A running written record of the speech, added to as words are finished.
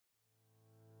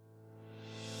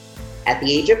At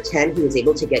the age of 10, he was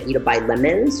able to get you to buy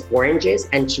lemons, oranges,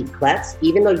 and chiclets,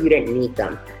 even though you didn't need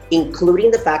them,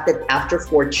 including the fact that after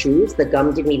 4 chews, the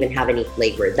gum didn't even have any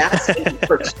flavor. That's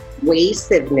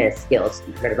persuasiveness skills,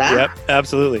 ¿verdad? Yep,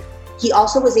 absolutely. He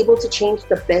also was able to change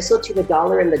the peso to the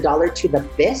dollar and the dollar to the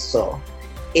peso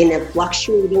in a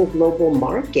fluctuating global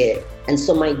market. And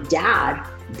so my dad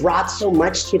brought so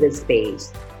much to the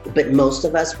space, but most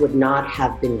of us would not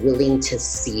have been willing to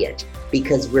see it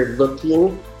because we're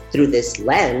looking through this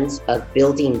lens of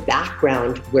building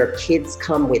background where kids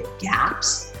come with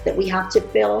gaps that we have to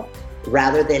fill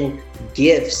rather than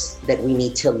gifts that we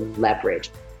need to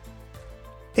leverage.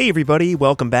 Hey everybody,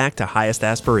 welcome back to Highest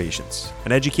Aspirations,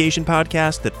 an education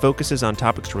podcast that focuses on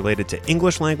topics related to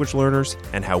English language learners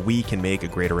and how we can make a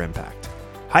greater impact.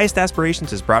 Highest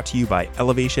Aspirations is brought to you by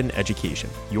Elevation Education,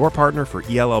 your partner for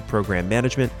ELL program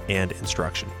management and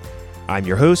instruction. I'm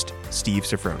your host, Steve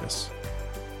Sofronis.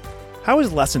 How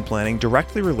is lesson planning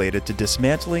directly related to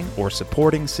dismantling or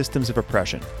supporting systems of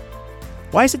oppression?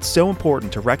 Why is it so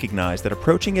important to recognize that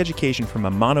approaching education from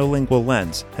a monolingual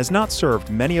lens has not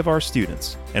served many of our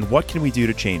students, and what can we do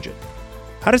to change it?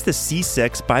 How does the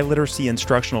C6 Biliteracy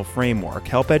Instructional Framework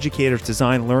help educators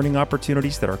design learning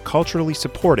opportunities that are culturally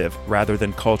supportive rather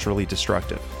than culturally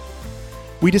destructive?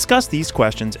 We discuss these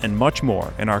questions and much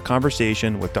more in our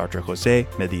conversation with Dr. Jose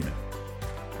Medina.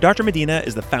 Dr. Medina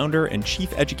is the founder and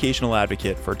chief educational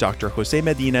advocate for Dr. Jose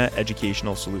Medina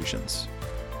Educational Solutions.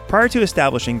 Prior to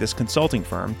establishing this consulting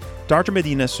firm, Dr.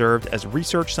 Medina served as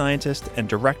research scientist and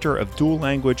director of dual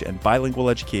language and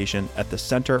bilingual education at the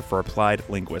Center for Applied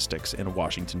Linguistics in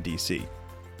Washington, D.C.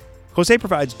 Jose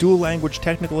provides dual language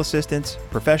technical assistance,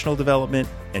 professional development,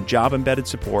 and job-embedded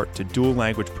support to dual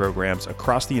language programs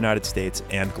across the United States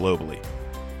and globally.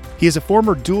 He is a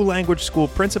former dual language school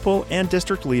principal and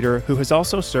district leader who has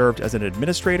also served as an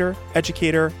administrator,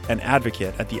 educator, and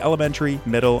advocate at the elementary,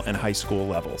 middle, and high school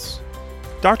levels.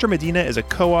 Dr. Medina is a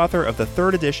co-author of the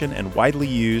 3rd edition and widely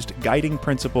used Guiding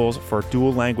Principles for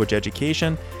Dual Language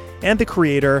Education and the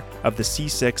creator of the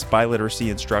C6 Biliteracy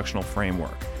Instructional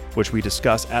Framework, which we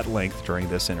discuss at length during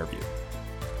this interview.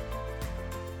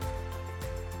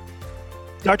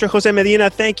 Dr. Jose Medina,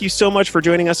 thank you so much for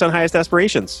joining us on Highest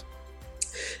Aspirations.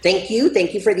 Thank you.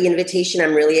 Thank you for the invitation.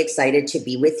 I'm really excited to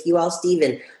be with you all, Steve.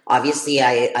 And obviously,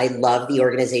 I love the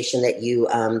organization that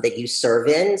you serve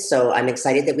in. So I'm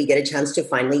excited that we get a chance to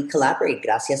finally collaborate.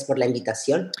 Gracias por la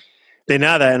invitación. De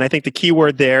nada. And I think the key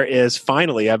word there is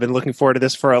finally. I've been looking forward to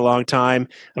this for a long time.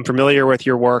 I'm familiar with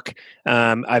your work.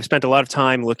 I've spent a lot of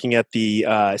time looking at the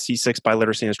C6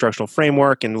 Biliteracy Instructional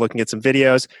Framework and looking at some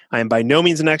videos. I am by no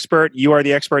means an expert. You are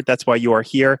the expert. That's why you are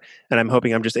here. And I'm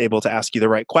hoping I'm just able to ask you the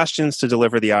right questions to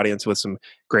deliver the audience with some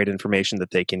great information that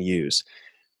they can use.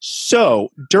 So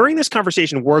during this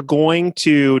conversation, we're going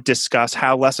to discuss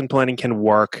how lesson planning can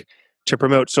work to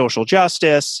promote social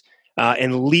justice,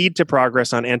 and lead to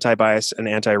progress on anti-bias and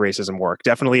anti-racism work.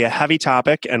 Definitely a heavy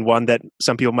topic and one that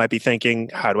some people might be thinking,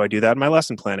 how do I do that in my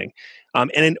lesson planning?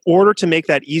 And in order to make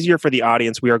that easier for the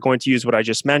audience, we are going to use what I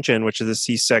just mentioned, which is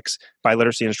the C6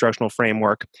 Biliteracy Instructional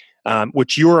Framework,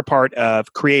 which you're a part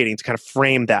of creating to kind of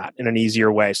frame that in an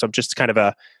easier way. So just kind of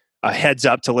a heads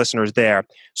up to listeners there.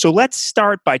 So let's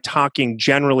start by talking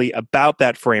generally about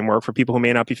that framework for people who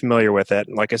may not be familiar with it.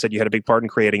 And like I said, you had a big part in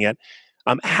creating it.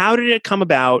 How did it come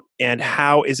about, and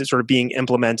how is it sort of being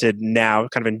implemented now,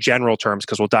 kind of in general terms,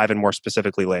 because we'll dive in more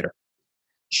specifically later?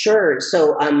 Sure.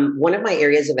 So one of my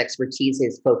areas of expertise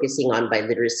is focusing on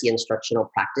biliteracy instructional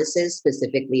practices,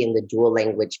 specifically in the dual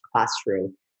language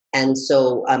classroom. And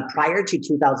so prior to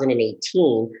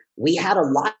 2018, we had a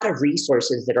lot of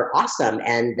resources that are awesome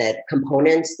and that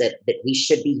components that we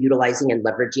should be utilizing and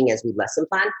leveraging as we lesson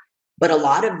plan. But a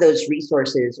lot of those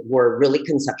resources were really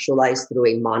conceptualized through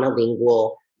a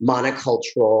monolingual,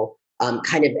 monocultural,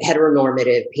 kind of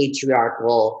heteronormative,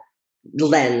 patriarchal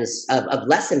lens of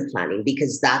lesson planning,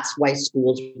 because that's why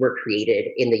schools were created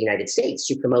in the United States,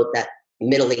 to promote that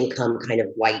middle income kind of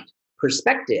white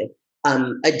perspective.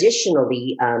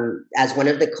 Additionally, as one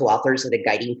of the co-authors of the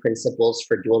Guiding Principles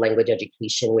for Dual Language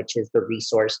Education, which is the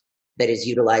resource that is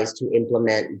utilized to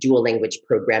implement dual language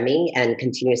programming and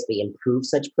continuously improve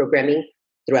such programming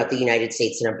throughout the United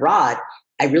States and abroad,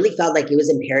 I really felt like it was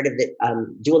imperative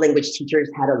that dual language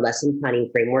teachers had a lesson planning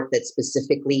framework that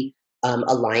specifically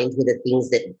aligned with the things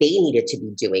that they needed to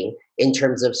be doing in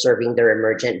terms of serving their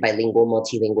emergent bilingual,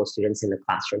 multilingual students in the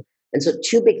classroom. And so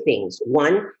 2 big things.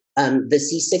 One, the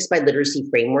C6 Biliteracy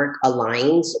Framework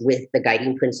aligns with the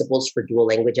Guiding Principles for Dual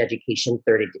Language Education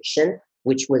 3rd edition,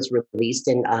 which was released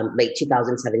in late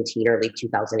 2017 or late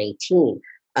 2018.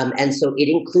 And so it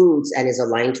includes and is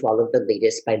aligned to all of the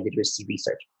latest biliteracy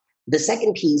research. The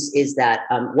second piece is that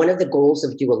one of the goals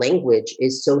of dual language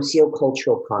is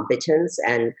sociocultural competence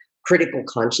and critical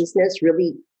consciousness,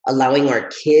 really allowing our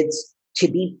kids to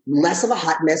be less of a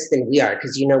hot mess than we are.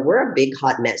 Because, we're a big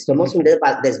hot mess. Somos un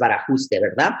desbarajuste,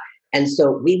 ¿verdad? And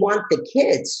so we want the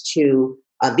kids to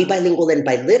be bilingual and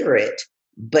biliterate,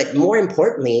 but more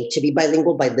importantly, to be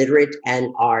bilingual, biliterate,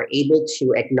 and are able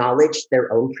to acknowledge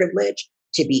their own privilege,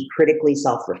 to be critically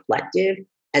self-reflective,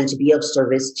 and to be of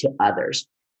service to others.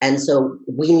 And so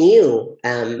we knew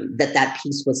that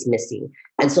piece was missing.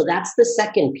 And so that's the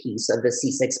second piece of the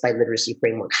C6 Biliteracy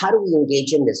Framework. How do we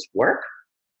engage in this work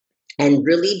and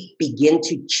really begin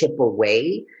to chip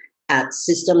away at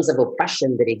systems of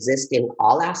oppression that exist in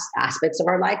all aspects of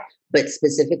our life, but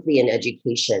specifically in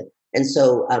education? And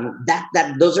so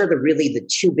those are really the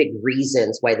two big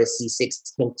reasons why the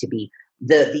C6 came to be.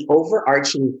 The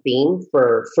overarching theme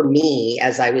for me,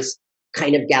 as I was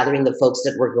kind of gathering the folks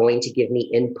that were going to give me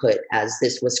input as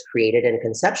this was created and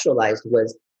conceptualized,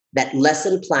 was that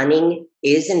lesson planning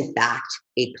is in fact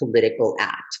a political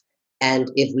act. And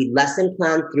if we lesson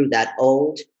plan through that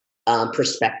old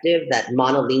perspective, that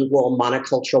monolingual,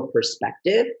 monocultural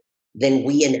perspective, then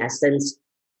we in essence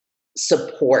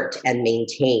support and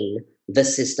maintain the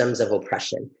systems of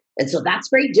oppression. And so that's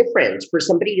very different for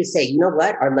somebody to say, you know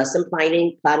what, our lesson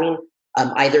planning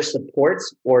either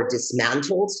supports or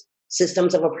dismantles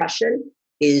systems of oppression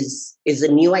is a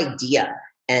new idea.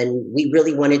 And we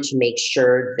really wanted to make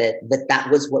sure that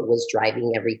was what was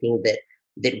driving everything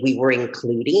that we were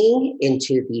including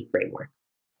into the framework.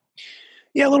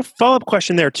 Yeah, a little follow-up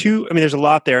question there too. I mean, there's a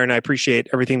lot there, and I appreciate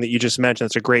everything that you just mentioned.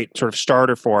 That's a great sort of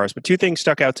starter for us. But two things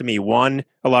stuck out to me. One,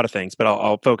 a lot of things, but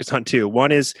I'll focus on two.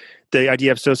 One is the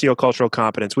idea of sociocultural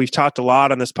competence. We've talked a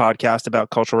lot on this podcast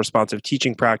about cultural responsive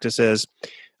teaching practices,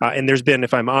 and there's been,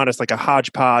 if I'm honest, like a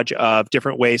hodgepodge of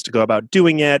different ways to go about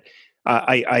doing it.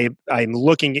 I'm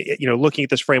looking at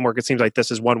this framework. It seems like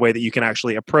this is one way that you can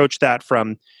actually approach that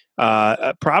from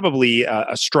probably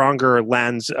a stronger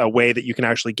lens, a way that you can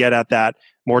actually get at that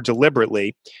more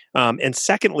deliberately. And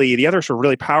secondly, the other sort of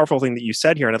really powerful thing that you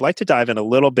said here, and I'd like to dive in a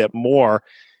little bit more,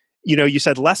 you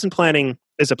said lesson planning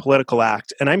is a political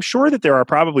act. And I'm sure that there are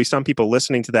probably some people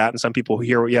listening to that and some people who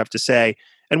hear what you have to say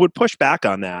and would push back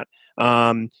on that.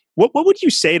 What would you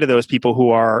say to those people who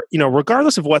are,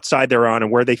 regardless of what side they're on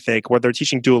and where they think, whether they're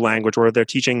teaching dual language or they're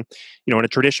teaching, in a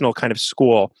traditional kind of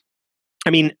school? I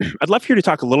mean, I'd love for you to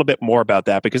talk a little bit more about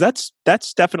that, because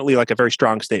that's definitely like a very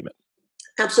strong statement.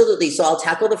 Absolutely. So I'll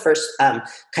tackle the first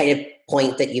kind of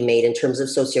point that you made in terms of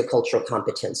sociocultural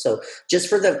competence. So just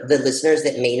for the listeners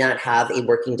that may not have a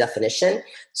working definition,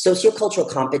 sociocultural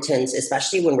competence,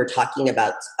 especially when we're talking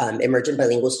about emergent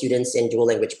bilingual students in dual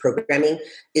language programming,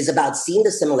 is about seeing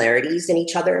the similarities in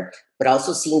each other, but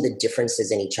also seeing the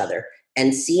differences in each other,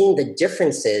 and seeing the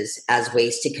differences as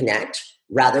ways to connect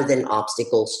rather than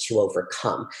obstacles to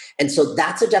overcome. And so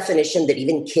that's a definition that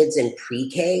even kids in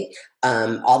pre-K,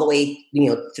 all the way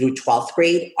through 12th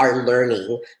grade, are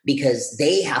learning, because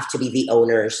they have to be the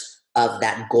owners of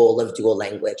that goal of dual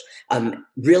language.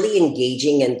 Really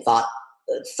engaging in thought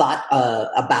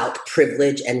about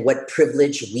privilege and what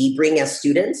privilege we bring as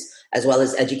students, as well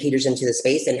as educators, into the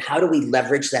space, and how do we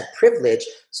leverage that privilege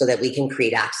so that we can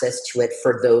create access to it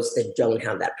for those that don't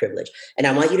have that privilege. And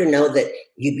I want you to know that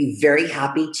you'd be very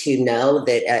happy to know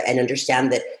that and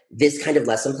understand that this kind of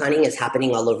lesson planning is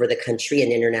happening all over the country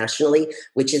and internationally,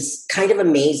 which is kind of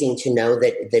amazing to know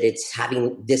that it's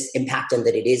having this impact and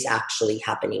that it is actually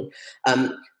happening.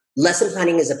 Lesson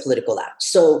planning is a political act.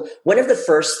 So one of the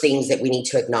first things that we need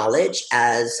to acknowledge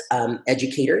as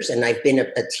educators, and I've been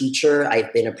a teacher,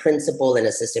 I've been a principal, an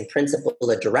assistant principal,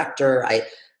 a director, I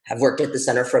have worked at the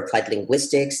Center for Applied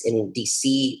Linguistics in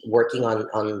DC, working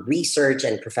on research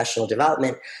and professional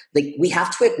development. Like, we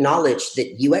have to acknowledge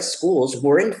that US schools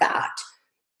were in fact,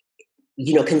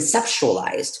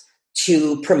 conceptualized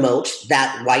to promote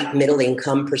that white middle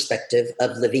income perspective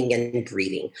of living and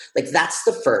breathing. Like, that's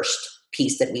the first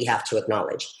piece that we have to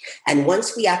acknowledge. And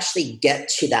once we actually get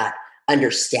to that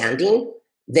understanding,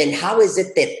 then how is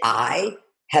it that I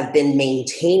have been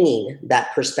maintaining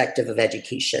that perspective of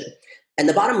education? And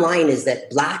the bottom line is that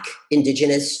Black,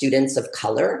 Indigenous students of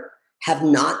color have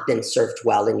not been served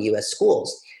well in US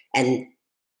schools. And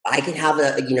I can have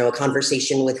a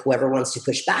conversation with whoever wants to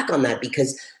push back on that,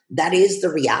 because that is the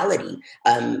reality.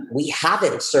 We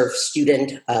haven't served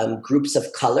student groups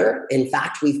of color. In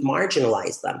fact, we've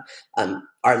marginalized them.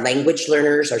 Our language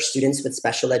learners, our students with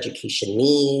special education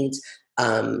needs,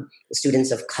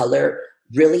 students of color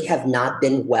really have not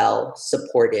been well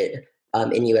supported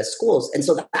in US schools. And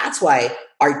so that's why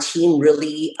our team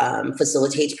really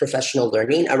facilitates professional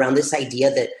learning around this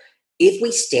idea that if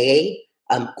we stay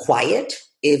quiet,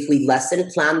 if we lesson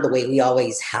plan the way we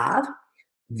always have,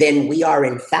 then we are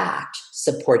in fact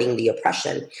supporting the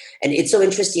oppression. And it's so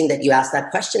interesting that you asked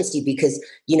that question, Steve, because,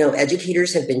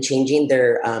 educators have been changing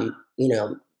their,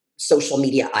 social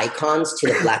media icons to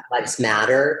the Black Lives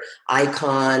Matter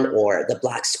icon or the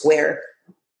Black square.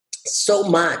 So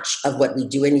much of what we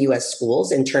do in US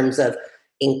schools in terms of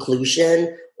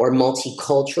inclusion or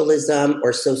multiculturalism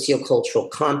or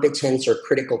sociocultural competence or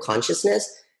critical consciousness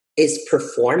is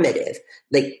performative.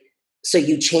 So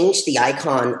you change the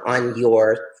icon on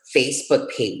your Facebook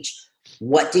page.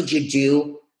 What did you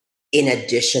do in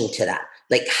addition to that?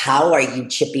 How are you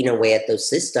chipping away at those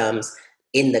systems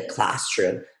in the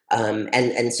classroom?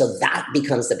 And so that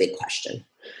becomes the big question.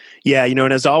 Yeah,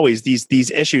 and as always,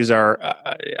 these issues are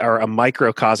a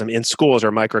microcosm in schools, or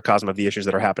a microcosm of the issues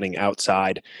that are happening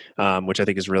outside, which I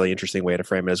think is a really interesting way to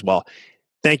frame it as well.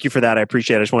 Thank you for that. I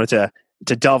appreciate it. I just wanted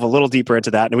to delve a little deeper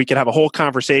into that, and we could have a whole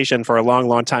conversation for a long,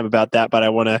 long time about that. But I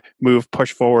want to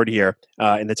push forward here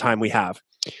in the time we have.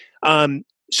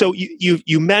 So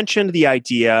you mentioned the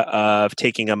idea of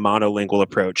taking a monolingual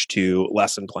approach to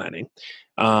lesson planning.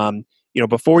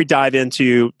 Before we dive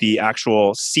into the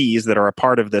actual C's that are a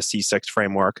part of the C6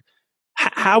 framework,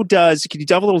 can you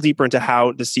delve a little deeper into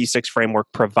how the C6 framework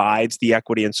provides the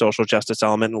equity and social justice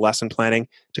element in lesson planning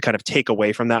to kind of take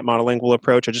away from that monolingual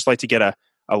approach? I'd just like to get a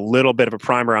little bit of a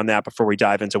primer on that before we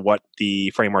dive into what the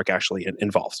framework actually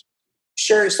involves.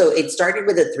 Sure. So it started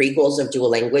with the 3 goals of dual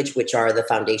language, which are the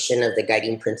foundation of the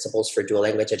guiding principles for dual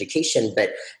language education.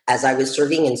 But as I was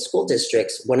serving in school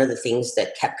districts, one of the things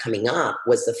that kept coming up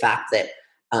was the fact that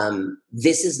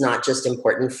this is not just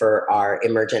important for our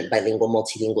emergent bilingual,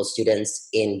 multilingual students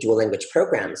in dual language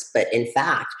programs, but in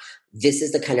fact, this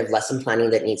is the kind of lesson planning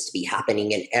that needs to be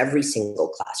happening in every single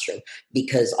classroom.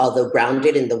 Because although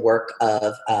grounded in the work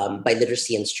of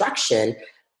biliteracy instruction,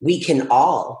 we can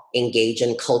all engage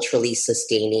in culturally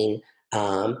sustaining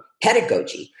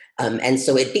pedagogy. And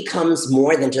so it becomes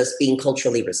more than just being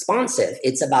culturally responsive.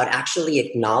 It's about actually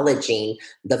acknowledging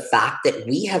the fact that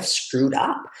we have screwed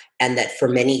up and that for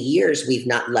many years we've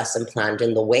not lesson planned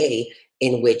in the way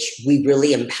in which we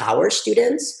really empower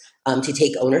students to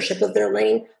take ownership of their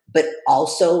learning, but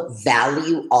also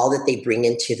value all that they bring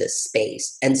into the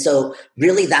space. And so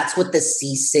really that's what the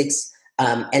C6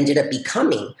 ended up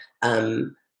becoming.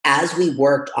 As we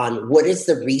worked on what is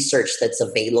the research that's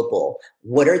available,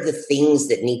 what are the things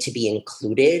that need to be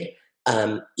included,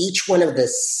 each one of the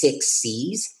 6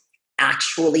 C's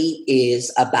actually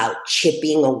is about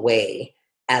chipping away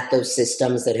at those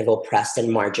systems that have oppressed and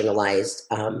marginalized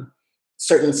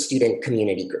certain student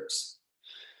community groups.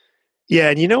 Yeah,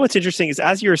 and what's interesting is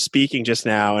as you were speaking just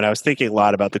now, and I was thinking a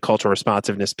lot about the cultural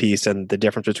responsiveness piece and the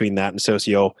difference between that and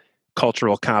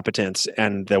socio-cultural competence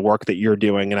and the work that you're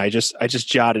doing. And I just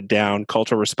jotted down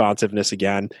cultural responsiveness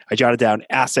again. I jotted down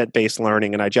asset-based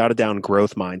learning, and I jotted down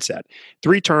growth mindset.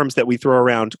 3 terms that we throw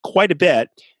around quite a bit,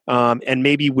 and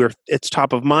maybe it's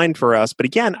top of mind for us. But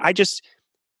again,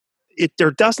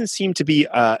 there doesn't seem to be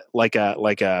a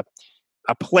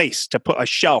place to put a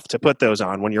shelf to put those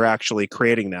on when you're actually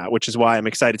creating that, which is why I'm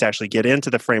excited to actually get into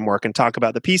the framework and talk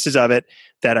about the pieces of it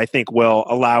that I think will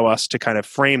allow us to kind of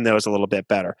frame those a little bit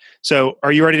better. So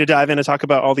are you ready to dive in and talk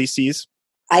about all these C's?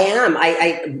 I am.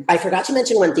 I forgot to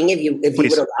mention one thing, if you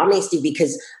would allow me, Steve,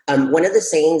 because one of the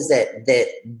sayings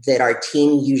that our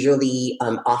team usually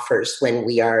offers when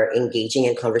we are engaging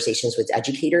in conversations with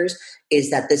educators is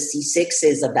that the C6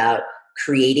 is about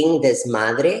creating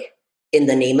desmadre in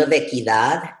the name of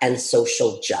equidad and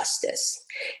social justice.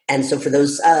 And so for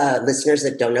those listeners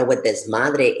that don't know what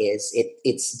desmadre is,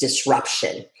 it's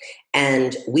disruption.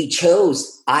 And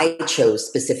I chose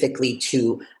specifically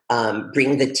to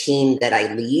bring the team that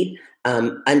I lead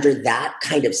under that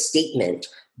kind of statement,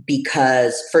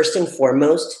 because first and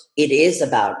foremost, it is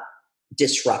about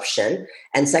disruption.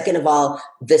 And second of all,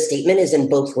 the statement is in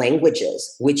both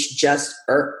languages, which just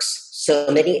irks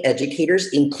so many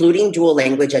educators, including dual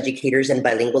language educators and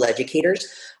bilingual educators,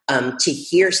 to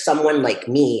hear someone like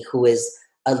me, who is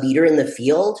a leader in the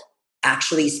field,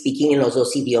 actually speaking in los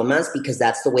dos idiomas, because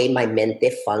that's the way my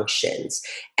mente functions.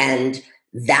 And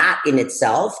that in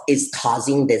itself is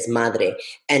causing desmadre.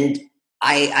 And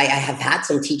I have had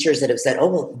some teachers that have said, oh,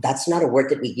 well, that's not a word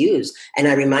that we use. And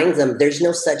I remind them, there's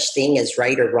no such thing as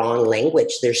right or wrong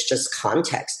language. There's just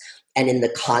context. And in the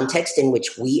context in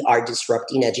which we are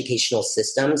disrupting educational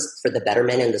systems for the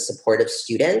betterment and the support of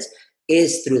students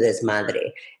is through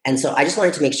desmadre. And so I just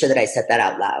wanted to make sure that I said that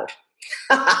out loud.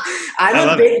 I'm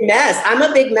a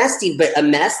big mess, Steve, but a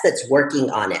mess that's working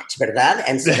on it, ¿verdad?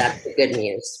 And so that's the good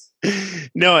news.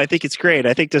 No, I think it's great.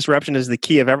 I think disruption is the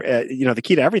key of the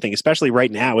key to everything, especially right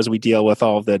now as we deal with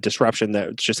all of the disruption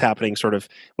that's just happening sort of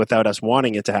without us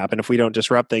wanting it to happen. If we don't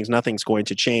disrupt things, nothing's going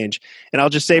to change. And I'll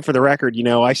just say for the record,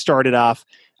 I started off,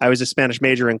 I was a Spanish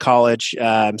major in college,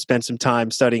 spent some time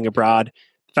studying abroad,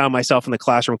 found myself in the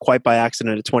classroom quite by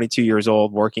accident at 22 years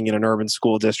old, working in an urban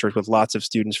school district with lots of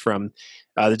students from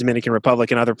the Dominican Republic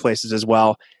and other places as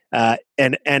well.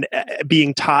 And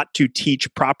being taught to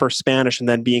teach proper Spanish and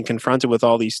then being confronted with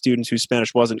all these students whose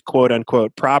Spanish wasn't quote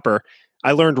unquote proper,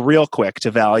 I learned real quick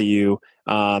to value,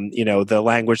 the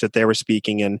language that they were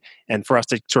speaking and for us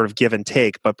to sort of give and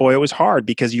take. But boy, it was hard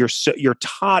because you're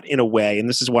taught in a way, and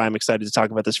this is why I'm excited to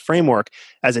talk about this framework.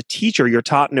 As a teacher, you're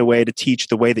taught in a way to teach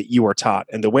the way that you are taught,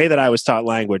 and the way that I was taught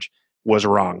language was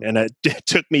wrong. And it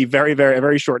took me very, very, a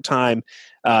very short time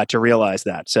to realize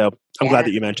that. So I'm glad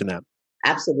that you mentioned that.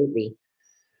 Absolutely.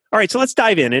 All right, so let's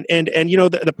dive in, and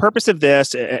the purpose of this,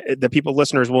 the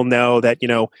listeners will know that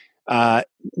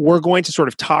we're going to sort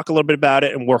of talk a little bit about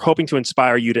it, and we're hoping to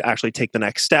inspire you to actually take the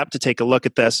next step to take a look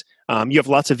at this. You have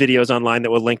lots of videos online that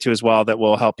we'll link to as well that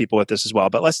will help people with this as well.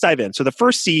 But let's dive in. So the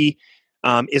first C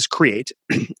is create,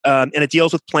 and it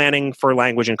deals with planning for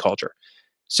language and culture.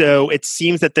 So it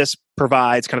seems that this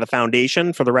provides kind of the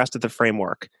foundation for the rest of the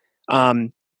framework.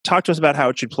 Talk to us about how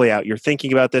it should play out. You're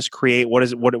thinking about this, create. What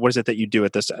is it that you do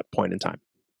at this point in time?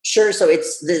 Sure. So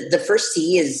it's the first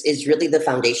C is really the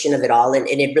foundation of it all. And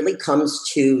it really comes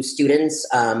to students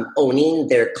owning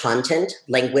their content,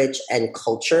 language, and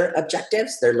culture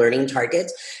objectives, their learning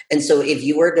targets. And so if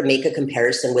you were to make a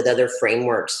comparison with other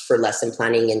frameworks for lesson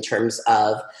planning in terms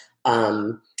of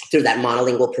through that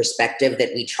monolingual perspective that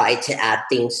we try to add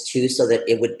things to so that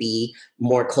it would be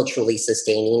more culturally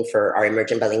sustaining for our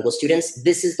emergent bilingual students,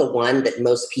 this is the one that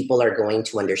most people are going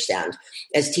to understand.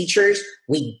 As teachers,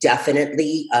 we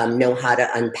definitely know how to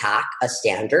unpack a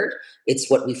standard. It's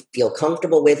what we feel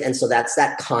comfortable with. And so that's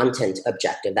that content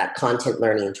objective, that content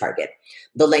learning target.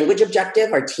 The language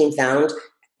objective, our team found,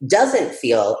 doesn't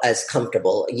feel as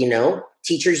comfortable.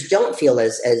 Teachers don't feel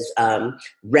as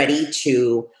ready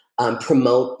to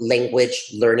promote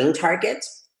language learning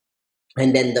targets.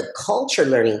 And then the culture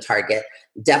learning target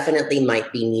definitely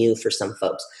might be new for some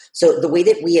folks. So the way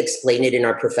that we explain it in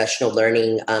our professional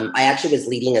learning, I actually was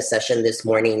leading a session this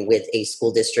morning with a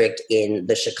school district in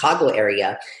the Chicago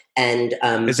area. And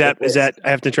is that I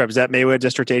have to interrupt, is that Maywood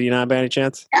District 89 by any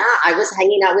chance? Yeah, I was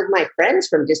hanging out with my friends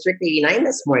from District 89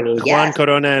 this morning. Juan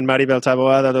Corona and Maribel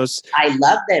Taboada, those. I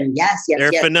love them. Yes.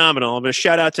 They're phenomenal. I'm going to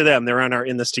shout out to them. They're on our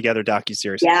In This Together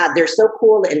docuseries. Yeah, they're so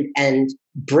cool and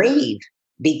brave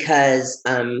because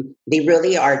they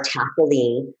really are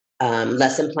tackling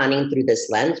lesson planning through this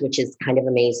lens, which is kind of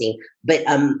amazing. But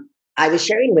I was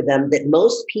sharing with them that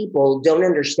most people don't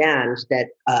understand that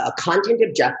a content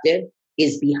objective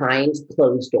is behind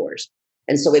closed doors.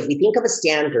 And so if we think of a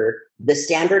standard, the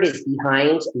standard is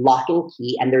behind lock and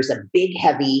key, and there's a big,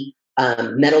 heavy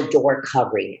metal door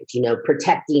covering it,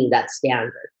 protecting that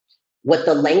standard. What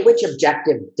the language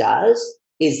objective does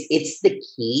is it's the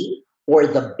key or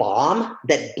the bomb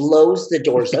that blows the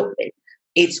doors open.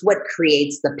 It's what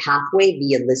creates the pathway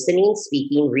via listening,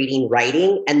 speaking, reading,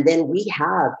 writing. And then we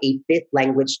have a fifth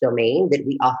language domain that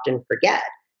we often forget,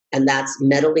 and that's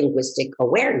metalinguistic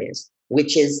awareness,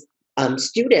 which is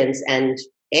students and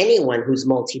anyone who's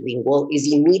multilingual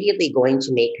is immediately going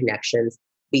to make connections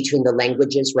between the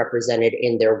languages represented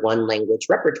in their one language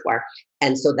repertoire.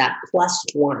 And so that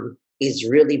 +1 is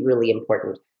really, really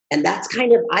important. And that's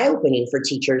kind of eye-opening for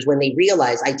teachers when they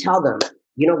realize, I tell them,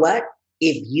 you know what?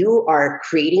 If you are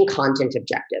creating content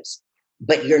objectives,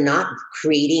 but you're not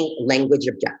creating language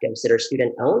objectives that are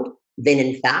student-owned, then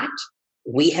in fact,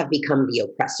 we have become the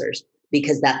oppressors,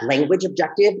 because that language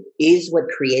objective is what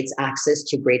creates access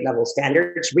to grade level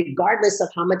standards, regardless of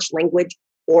how much language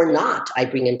or not I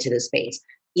bring into the space.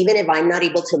 Even if I'm not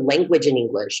able to language in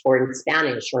English or in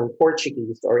Spanish or in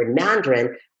Portuguese or in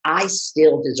Mandarin, I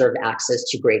still deserve access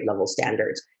to grade level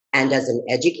standards. And as an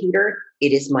educator,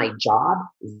 it is my job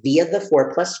via the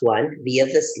 4+1, via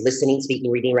this listening,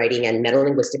 speaking, reading, writing, and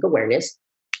metalinguistic awareness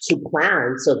to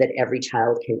plan so that every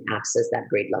child can access that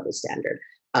grade level standard,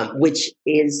 which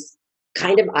is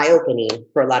kind of eye-opening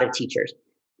for a lot of teachers.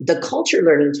 The culture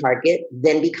learning target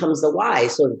then becomes the why.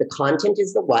 So the content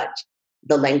is the what,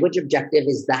 the language objective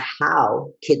is the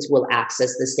how kids will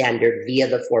access the standard via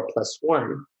the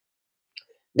 4+1.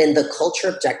 Then the culture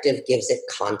objective gives it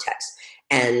context.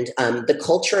 And the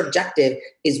culture objective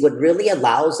is what really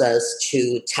allows us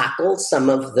to tackle some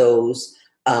of those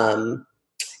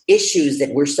issues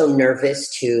that we're so nervous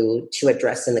to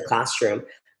address in the classroom.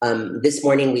 This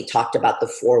morning, we talked about the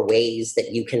 4 ways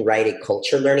that you can write a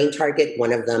culture learning target.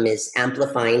 One of them is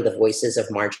amplifying the voices of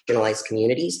marginalized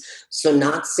communities. So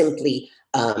not simply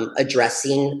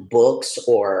addressing books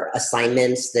or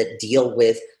assignments that deal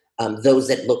with those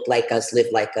that look like us, live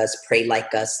like us, pray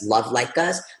like us, love like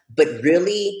us, but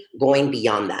really going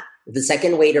beyond that. The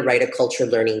second way to write a culture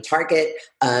learning target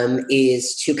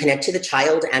is to connect to the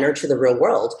child and or to the real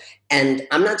world. And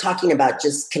I'm not talking about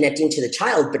just connecting to the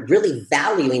child, but really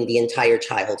valuing the entire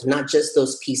child, not just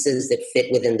those pieces that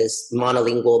fit within this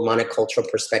monolingual, monocultural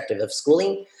perspective of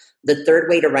schooling. The third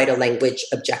way to write a language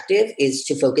objective is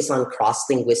to focus on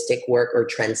cross-linguistic work or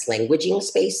translanguaging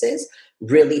spaces,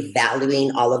 really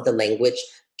valuing all of the language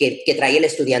que trae el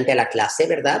estudiante a la clase,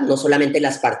 ¿verdad? No solamente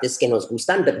las partes que nos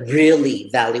gustan, but really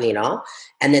valuing all.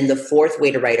 And then the fourth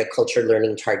way to write a culture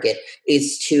learning target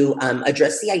is to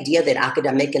address the idea that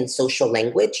academic and social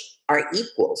language are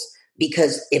equals.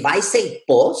 Because if I say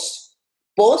pos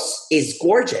is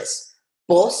gorgeous.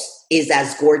 Pos is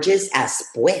as gorgeous as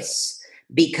pues,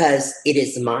 because it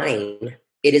is mine.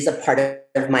 It is a part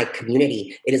of my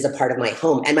community. It is a part of my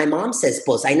home. And my mom says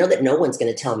pos. I know that no one's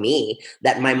going to tell me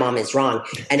that my mom is wrong.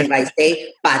 And if I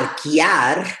say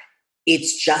parquear,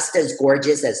 it's just as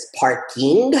gorgeous as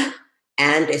parking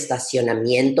and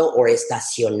estacionamiento or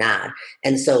estacionar.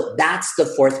 And so that's the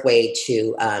fourth way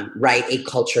to write a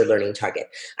culture learning target.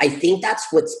 I think that's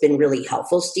what's been really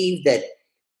helpful, Steve, that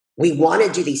we want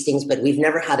to do these things, but we've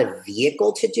never had a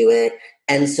vehicle to do it.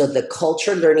 And so the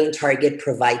culture learning target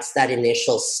provides that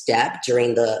initial step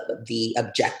during the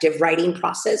objective writing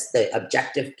process, the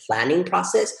objective planning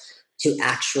process to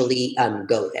actually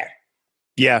go there.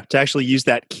 Yeah, to actually use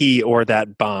that key or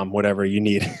that bomb, whatever you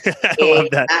need. I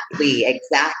love that.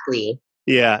 Exactly.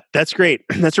 Yeah, that's great.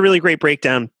 That's a really great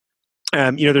breakdown.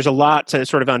 There's a lot to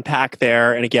sort of unpack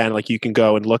there. And again, like you can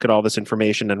go and look at all this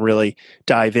information and really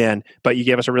dive in. But you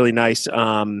gave us a really nice,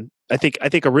 I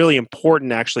think a really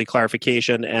important actually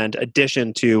clarification and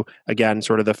addition to, again,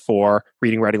 sort of the 4: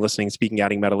 reading, writing, listening, speaking,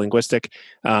 adding, metalinguistic,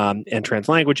 and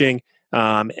translanguaging,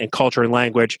 and culture and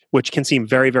language, which can seem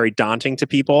very, very daunting to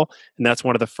people. And that's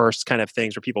one of the first kind of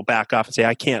things where people back off and say,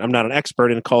 I'm not an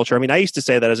expert in culture. I mean, I used to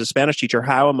say that as a Spanish teacher,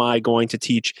 how am I going to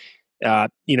teach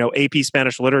AP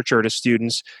Spanish literature to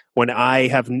students when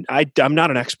I'm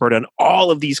not an expert on all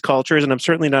of these cultures, and I'm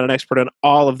certainly not an expert on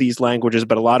all of these languages,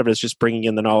 but a lot of it is just bringing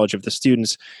in the knowledge of the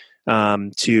students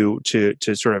to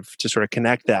sort of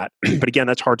connect that. But again,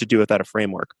 that's hard to do without a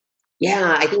framework.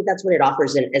 Yeah, I think that's what it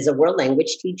offers. And as a world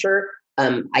language teacher,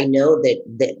 I know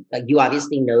that you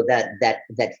obviously know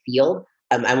that field.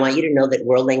 I want you to know that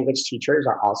world language teachers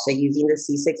are also using the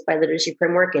C6 biliteracy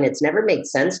framework. And it's never made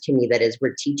sense to me that as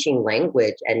we're teaching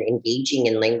language and engaging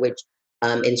in language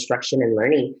instruction and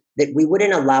learning, that we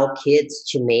wouldn't allow kids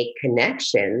to make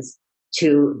connections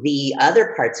to the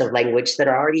other parts of language that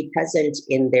are already present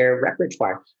in their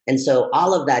repertoire. And so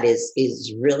all of that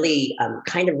is really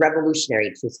kind of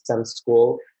revolutionary to some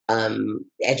school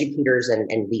educators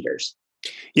and leaders.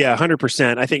 Yeah,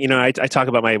 100%. I think, I talk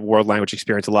about my world language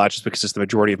experience a lot just because it's the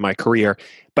majority of my career.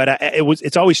 But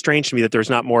it's always strange to me that there's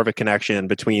not more of a connection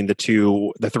between the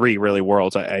 3 really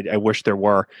worlds. I wish there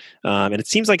were. And it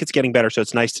seems like it's getting better. So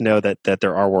it's nice to know that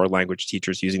there are world language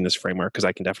teachers using this framework, because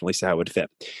I can definitely see how it would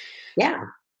fit. Yeah.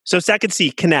 So second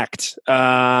C, connect.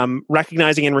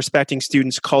 Recognizing and respecting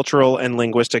students' cultural and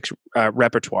linguistic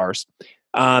repertoires.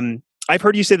 I've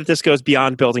heard you say that this goes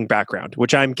beyond building background,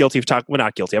 which I'm guilty of talking. Well,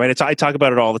 not guilty. I mean, I talk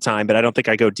about it all the time, but I don't think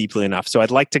I go deeply enough. So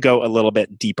I'd like to go a little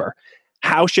bit deeper.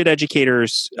 How should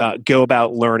educators go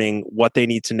about learning what they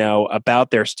need to know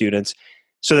about their students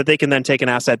so that they can then take an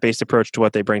asset-based approach to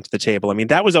what they bring to the table? I mean,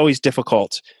 that was always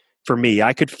difficult for me.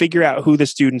 I could figure out who the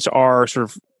students are sort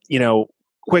of,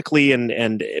 quickly,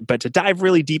 but to dive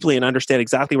really deeply and understand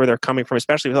exactly where they're coming from,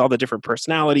 especially with all the different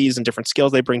personalities and different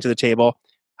skills they bring to the table.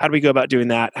 How do we go about doing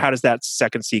that? How does that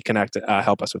second C, connect,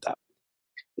 help us with that?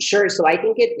 Sure. So I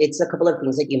think it's a couple of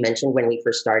things that you mentioned when we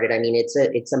first started. I mean, it's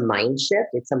a mind shift.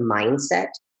 It's a mindset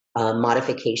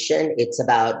modification. It's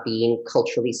about being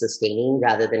culturally sustaining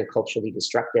rather than culturally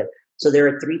destructive. So there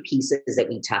are 3 pieces that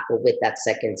we tackle with that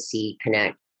second C,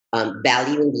 connect.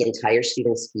 Valuing the entire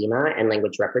student schema and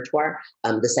language repertoire.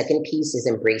 The second piece is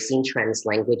embracing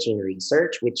translanguaging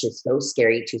research, which is so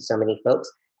scary to so many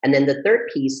folks. And then the third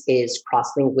piece is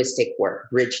cross-linguistic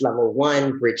work, bridge level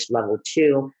 1, bridge level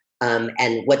 2,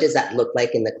 and what does that look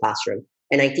like in the classroom?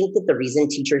 And I think that the reason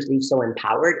teachers leave so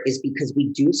empowered is because we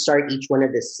do start each one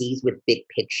of the C's with big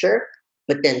picture,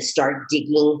 but then start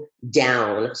digging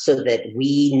down so that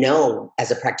we know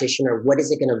as a practitioner, what is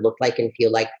it going to look like and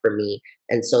feel like for me?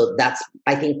 And so that's,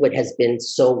 I think, what has been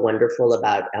so wonderful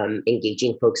about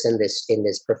engaging folks in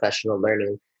this professional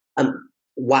learning.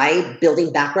 Why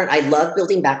building background? I love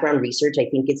building background research. I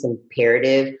think it's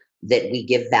imperative that we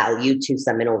give value to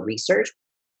seminal research.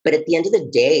 But at the end of the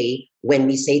day, when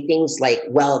we say things like,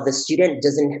 well, the student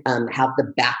doesn't have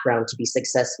the background to be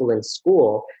successful in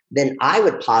school, then I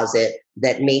would posit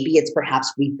that maybe it's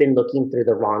perhaps we've been looking through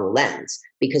the wrong lens.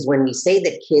 Because when we say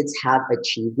that kids have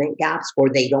achievement gaps or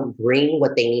they don't bring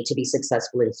what they need to be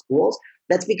successful in schools,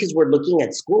 that's because we're looking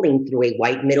at schooling through a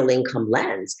white middle income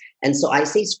lens. And so I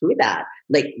say, screw that.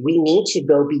 Like, we need to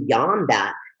go beyond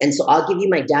that. And so I'll give you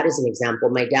my dad as an example.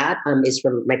 My dad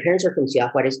my parents are from Ciudad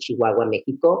Juarez, Chihuahua,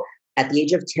 Mexico. At the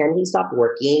age of 10, he stopped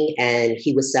working and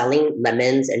he was selling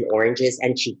lemons and oranges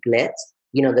and chiclets,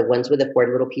 the ones with the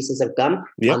 4 little pieces of gum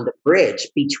on the bridge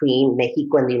between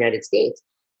Mexico and the United States.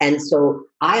 And so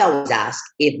I always ask,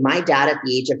 if my dad at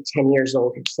the age of 10 years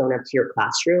old had shown up to your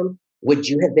classroom, would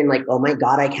you have been like, oh my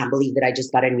God, I can't believe that I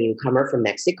just got a newcomer from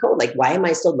Mexico? Like, why am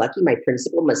I so lucky? My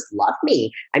principal must love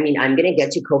me. I mean, I'm going to get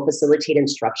to co-facilitate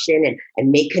instruction and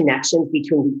make connections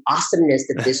between the awesomeness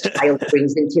that this child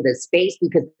brings into the space,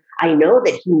 because I know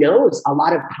that he knows a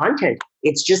lot of content.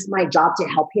 It's just my job to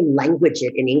help him language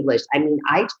it in English. I mean,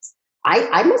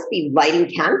 I must be lighting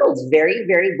candles very,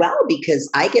 very well because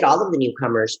I get all of the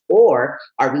newcomers. Or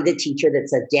are we the teacher that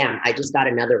says, damn, I just got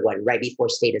another one right before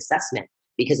state assessment?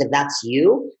 Because if that's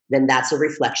you, then that's a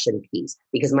reflection piece.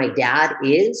 Because my dad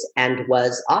is and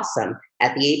was awesome.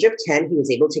 At the age of 10, he was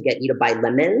able to get you to buy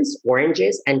lemons,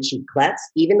 oranges, and chiclets,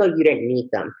 even though you didn't need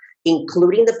them,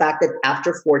 including the fact that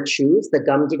after 4 chews, the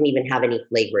gum didn't even have any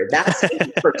flavor. That's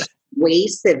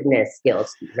persuasiveness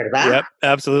skills, ¿verdad? Yep,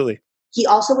 absolutely. He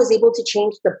also was able to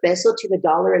change the peso to the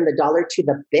dollar and the dollar to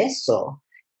the peso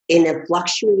in a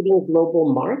fluctuating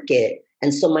global market.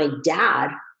 And so my dad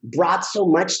brought so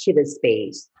much to the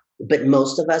space, but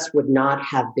most of us would not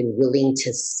have been willing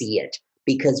to see it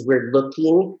because we're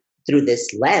looking through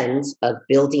this lens of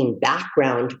building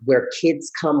background where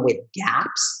kids come with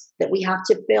gaps that we have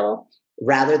to fill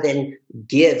rather than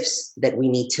gifts that we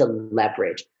need to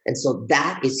leverage. And so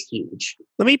that is huge.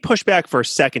 Let me push back for a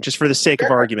second, just for the sake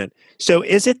of argument. So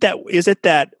is it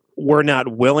that we're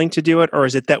not willing to do it, or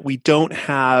is it that we don't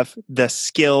have the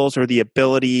skills or the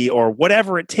ability or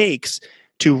whatever it takes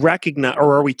to recognize,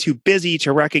 or are we too busy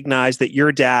to recognize that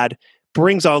your dad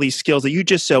brings all these skills that you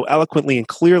just so eloquently and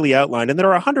clearly outlined and that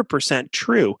are 100%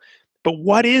 true? But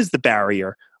what is the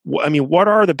barrier? I mean, what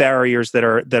are the barriers that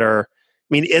are, I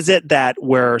mean, is it that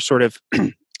we're sort of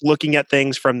looking at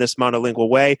things from this monolingual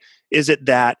way? Is it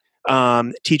that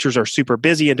teachers are super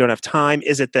busy and don't have time?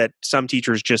 Is it that some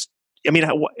teachers just, I mean,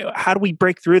 how do we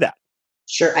break through that?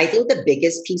 Sure. I think the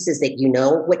biggest piece is that you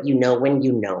know what you know when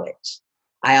you know it.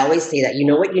 I always say that you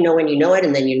know what you know when you know it,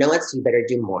 and then you know it, so you better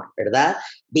do more. ¿Verdad?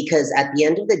 Because at the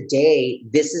end of the day,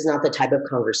 this is not the type of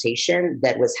conversation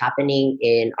that was happening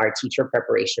in our teacher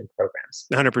preparation programs.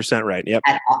 100% right. Yep.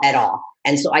 At all.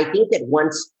 And so I think that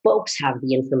once folks have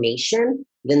the information,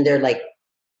 then they're like,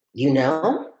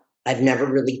 I've never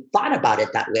really thought about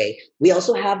it that way. We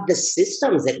also have the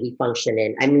systems that we function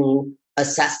in. I mean,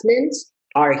 assessments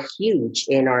are huge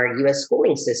in our US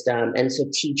schooling system. And so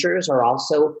teachers are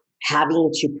also having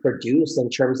to produce in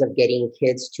terms of getting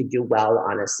kids to do well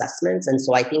on assessments. And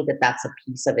so I think that that's a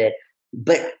piece of it.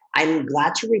 But I'm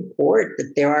glad to report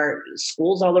that there are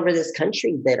schools all over this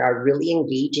country that are really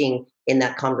engaging in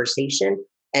that conversation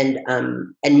and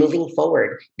moving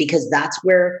forward, because that's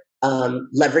where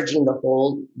leveraging the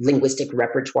whole linguistic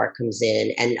repertoire comes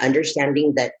in, and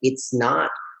understanding that it's not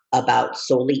about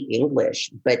solely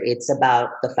English, but it's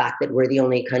about the fact that we're the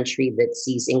only country that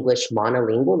sees English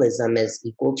monolingualism as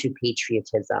equal to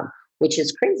patriotism, which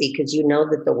is crazy because you know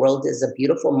that the world is a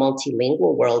beautiful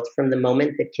multilingual world from the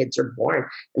moment that kids are born.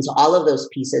 And so all of those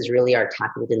pieces really are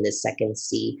tackled in this second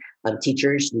C.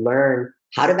 Teachers learn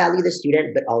how to value the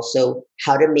student, but also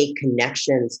how to make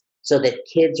connections so that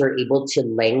kids are able to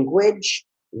language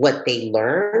what they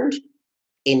learned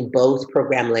in both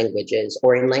program languages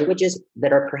or in languages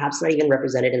that are perhaps not even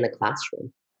represented in the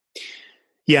classroom.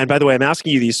 Yeah, and by the way, I'm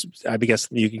asking you these, I guess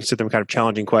you can consider them kind of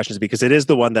challenging questions, because it is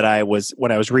the one that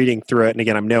when I was reading through it, and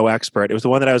again, I'm no expert, it was the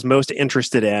one that I was most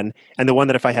interested in, and the one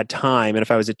that if I had time, and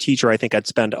if I was a teacher, I think I'd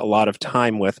spend a lot of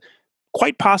time with,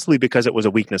 quite possibly because it was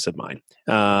a weakness of mine,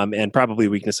 and probably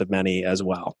a weakness of many as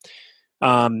well.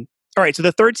 All right. So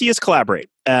the third C is collaborate.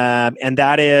 And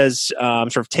that is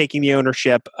sort of taking the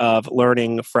ownership of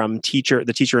learning from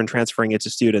the teacher and transferring it to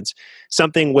students.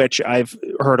 Something which I've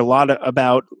heard a lot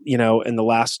about, in the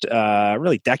last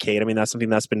really decade. I mean, that's something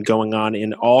that's been going on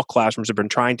in all classrooms, have been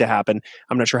trying to happen.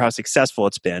 I'm not sure how successful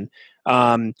it's been.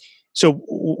 So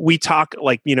we talk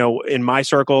in my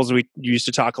circles, we used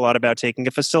to talk a lot about taking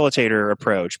a facilitator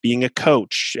approach, being a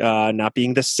coach, not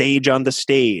being the sage on the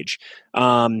stage.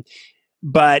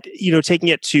 But, taking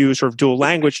it to sort of dual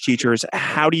language teachers,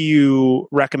 how do you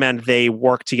recommend they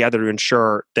work together to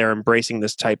ensure they're embracing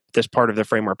this part of the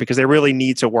framework? Because they really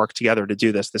need to work together to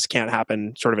do this. This can't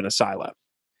happen sort of in a silo.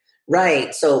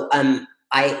 Right. So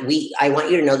I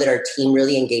want you to know that our team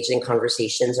really engaged in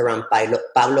conversations around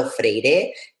Paulo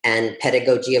Freire and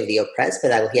pedagogy of the oppressed,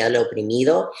 pedagogía del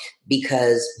oprimido,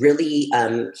 because really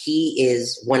he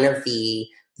is one of the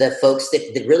folks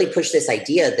that really push this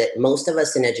idea that most of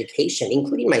us in education,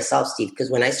 including myself, Steve,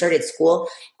 because when I started school,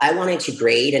 I wanted to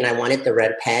grade and I wanted the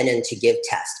red pen and to give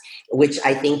tests, which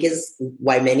I think is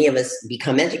why many of us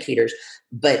become educators.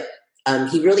 But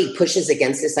he really pushes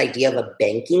against this idea of a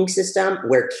banking system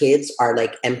where kids are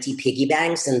like empty piggy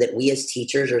banks and that we as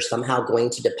teachers are somehow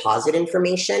going to deposit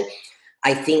information.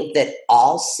 I think that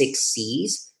all 6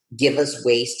 C's give us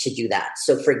ways to do that.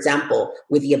 So for example,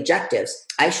 with the objectives,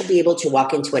 I should be able to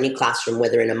walk into any classroom,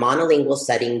 whether in a monolingual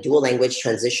setting, dual language,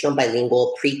 transitional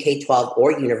bilingual, pre-K-12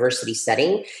 or university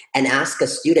setting, and ask a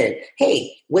student,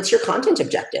 hey, what's your content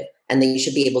objective? And then you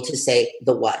should be able to say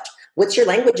the what. What's your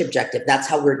language objective? That's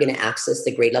how we're going to access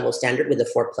the grade level standard with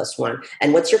a 4+1.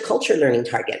 And what's your culture learning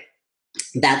target?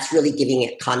 That's really giving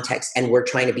it context, and we're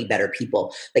trying to be better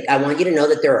people. Like, I want you to know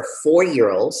that there are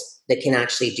 4-year-olds that can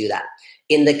actually do that.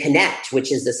 In the Connect, which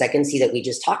is the second C that we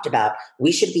just talked about,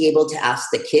 we should be able to ask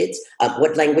the kids,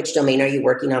 what language domain are you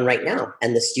working on right now?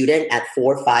 And the student at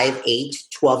 4, 5, 8,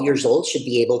 12 years old should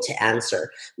be able to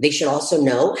answer. They should also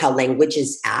know how language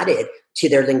is added to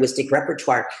their linguistic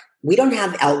repertoire. We don't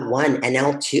have L1 and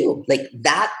L2. Like,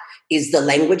 that is the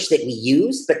language that we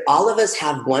use, but all of us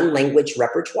have one language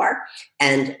repertoire,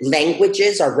 and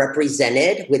languages are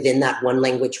represented within that one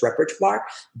language repertoire.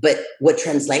 But what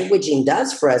translanguaging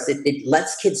does for us, it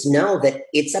lets kids know that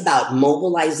it's about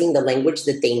mobilizing the language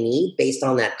that they need based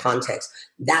on that context.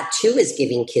 That too is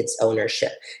giving kids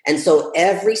ownership. And so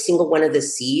every single one of the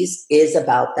C's is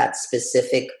about that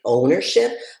specific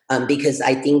ownership, because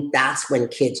I think that's when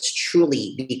kids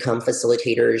truly become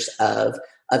facilitators of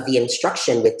the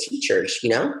instruction with teachers,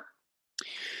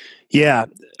 Yeah,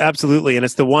 absolutely. And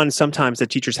it's the one sometimes that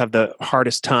teachers have the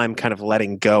hardest time kind of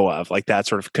letting go of, like that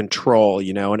sort of control,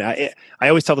 and I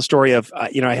always tell the story of,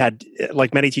 I had,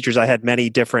 like many teachers, I had many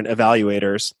different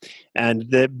evaluators. And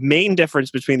the main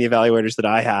difference between the evaluators that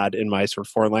I had in my sort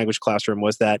of foreign language classroom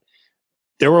was that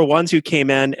there were ones who came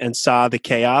in and saw the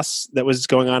chaos that was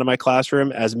going on in my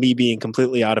classroom as me being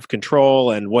completely out of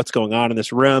control and what's going on in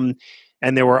this room.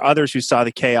 And there were others who saw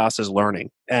the chaos as learning.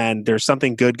 And there's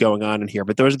something good going on in here.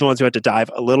 But those are the ones who had to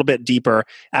dive a little bit deeper,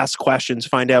 ask questions,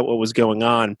 find out what was going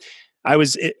on. I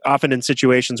was often in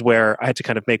situations where I had to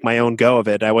kind of make my own go of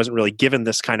it. I wasn't really given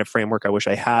this kind of framework. I wish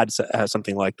I had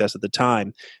something like this at the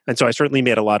time. And so I certainly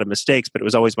made a lot of mistakes, but it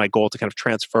was always my goal to kind of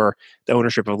transfer the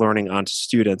ownership of learning onto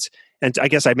students. And I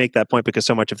guess I make that point because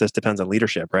so much of this depends on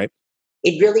leadership, right?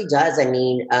 It really does. I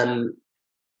mean,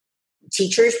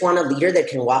 teachers want a leader that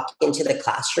can walk into the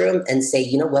classroom and say,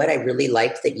 you know what, I really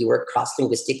liked that you were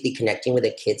cross-linguistically connecting with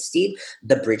a kid, Steve.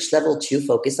 The bridge level 2,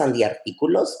 focus on the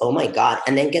artículos. Oh my God.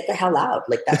 And then get the hell out.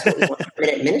 Like, that's what we want from an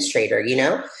administrator,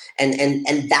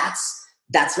 And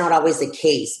that's not always the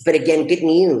case. But again, good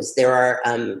news. There are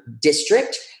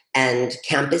district and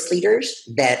campus leaders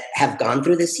that have gone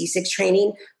through the C6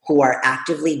 training who are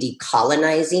actively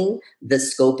decolonizing the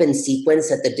scope and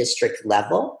sequence at the district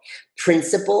level,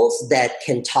 principals that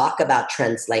can talk about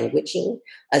translanguaging,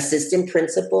 assistant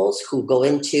principals who go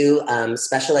into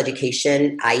special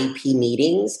education IEP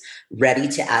meetings ready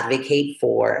to advocate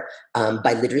for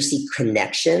biliteracy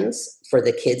connections for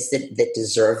the kids that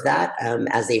deserve that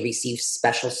as they receive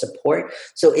special support.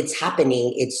 So it's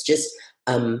happening. It's just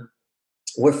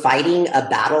we're fighting a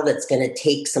battle that's going to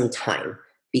take some time,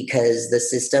 because the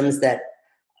systems that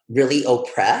really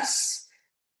oppress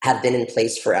have been in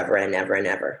place forever and ever and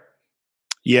ever.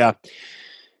 Yeah.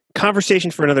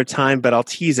 Conversation for another time, but I'll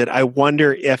tease it. I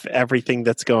wonder if everything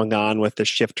that's going on with the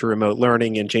shift to remote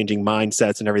learning and changing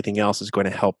mindsets and everything else is going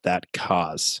to help that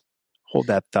cause. Hold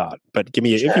that thought. But if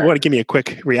you want to give me a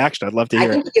quick reaction, I'd love to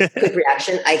hear it. I can give a quick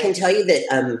reaction. I can tell you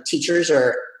that teachers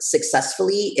are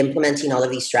successfully implementing all of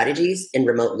these strategies in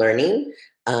remote learning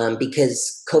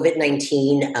because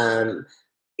COVID-19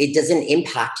 it doesn't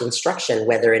impact instruction,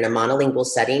 whether in a monolingual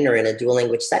setting or in a dual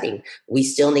language setting. We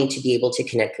still need to be able to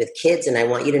connect with kids. And I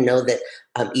want you to know that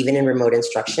even in remote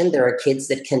instruction, there are kids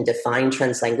that can define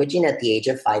translanguaging at the age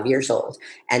of 5 years old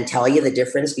and tell you the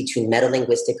difference between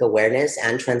metalinguistic awareness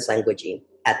and translanguaging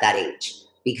at that age,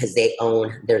 because they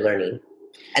own their learning.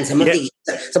 And some of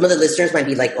the listeners might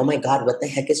be like, oh my God, what the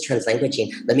heck is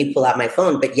translanguaging? Let me pull out my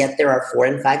phone. But yet there are 4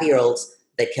 and 5 year olds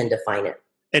that can define it.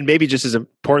 And maybe just as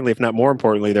importantly, if not more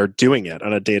importantly, they're doing it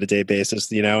on a day-to-day basis,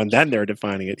 and then they're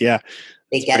defining it. Yeah.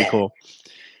 They get it. Cool.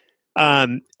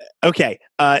 Okay.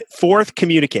 Fourth,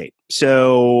 communicate.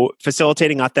 So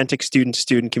facilitating authentic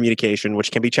student-to-student communication,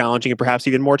 which can be challenging and perhaps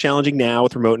even more challenging now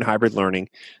with remote and hybrid learning.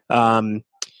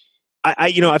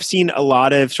 I've seen a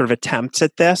lot of sort of attempts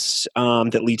at this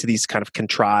that lead to these kind of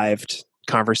contrived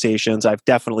conversations. I've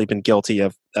definitely been guilty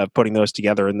of putting those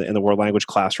together in the world language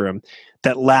classroom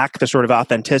that lack the sort of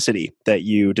authenticity that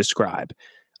you describe.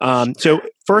 So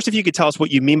first, if you could tell us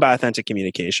what you mean by authentic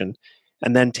communication,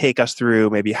 and then take us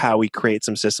through maybe how we create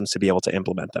some systems to be able to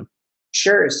implement them.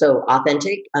 Sure. So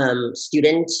authentic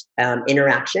student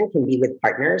interaction can be with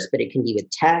partners, but it can be with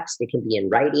text, it can be in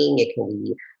writing, it can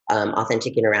be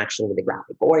authentic interaction with a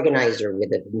graphic organizer,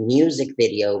 with a music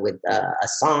video, with a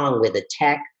song, with a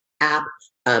tech app.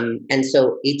 And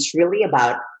so it's really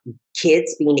about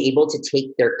kids being able to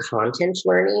take their content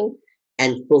learning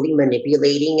and fully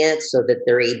manipulating it so that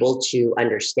they're able to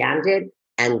understand it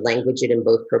and language it in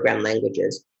both program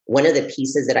languages. One of the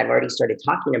pieces that I've already started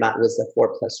talking about was the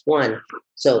 4+1.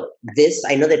 So this,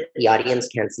 I know that the audience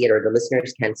can't see it or the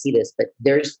listeners can't see this, but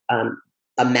there's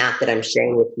a map that I'm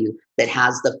sharing with you that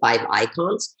has the 5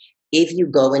 icons. If you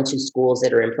go into schools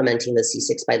that are implementing the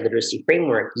C6 Biliteracy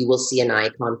framework, you will see an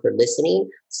icon for listening,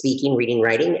 speaking, reading,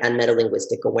 writing, and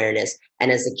metalinguistic awareness.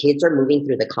 And as the kids are moving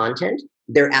through the content,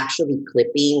 they're actually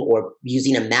clipping or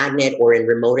using a magnet, or in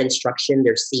remote instruction,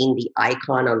 they're seeing the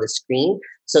icon on the screen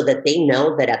so that they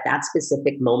know that at that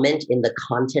specific moment in the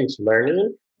content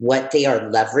learning, what they are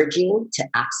leveraging to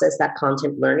access that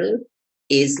content learning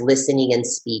is listening and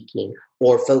speaking,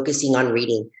 or focusing on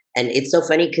reading. And it's so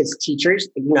funny because teachers,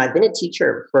 I've been a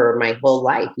teacher for my whole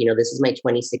life. This is my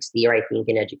 26th year, I think,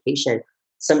 in education.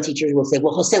 Some teachers will say,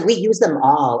 well, Jose, we use them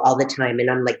all the time.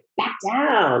 And I'm like, back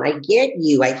down. I get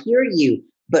you. I hear you.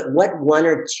 But what 1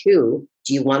 or 2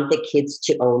 do you want the kids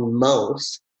to own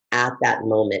most at that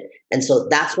moment? And so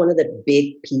that's one of the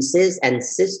big pieces and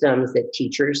systems that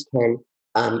teachers can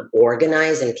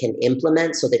organize and can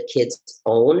implement so that kids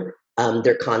own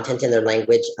their content and their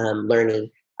language learning.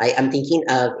 I'm thinking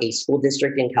of a school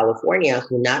district in California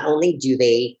who not only do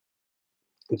they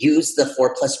use the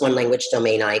 4+1 language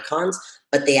domain icons,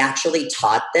 but they actually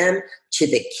taught them to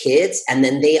the kids, and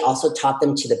then they also taught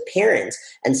them to the parents.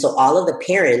 And so all of the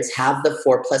parents have the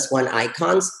 4+1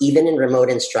 icons, even in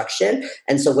remote instruction.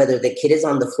 And so whether the kid is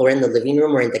on the floor in the living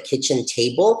room or in the kitchen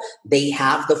table, they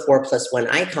have the 4+1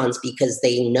 icons because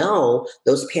they know,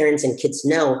 those parents and kids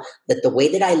know, that the way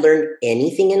that I learned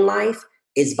anything in life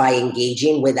is by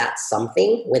engaging with that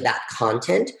something, with that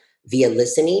content, via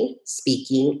listening,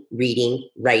 speaking, reading,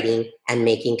 writing, and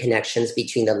making connections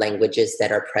between the languages that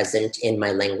are present in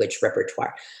my language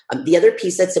repertoire. The other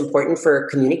piece that's important for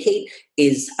communicate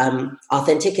is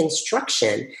authentic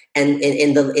instruction, and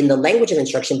in the language of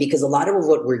instruction, because a lot of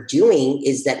what we're doing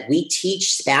is that we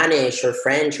teach Spanish or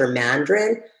French or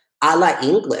Mandarin a la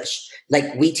English.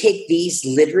 Like, we take these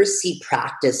literacy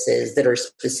practices that are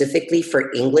specifically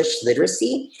for English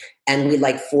literacy, and we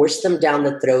force them down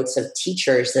the throats of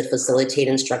teachers that facilitate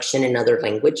instruction in other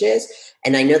languages.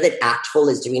 And I know that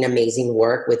ACTFL is doing amazing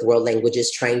work with world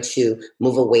languages trying to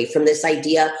move away from this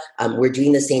idea. We're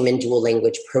doing the same in dual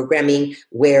language programming,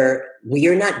 where we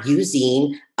are not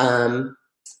using a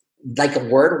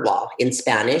word wall in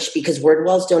Spanish, because word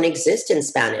walls don't exist in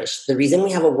Spanish. The reason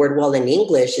we have a word wall in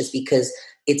English is because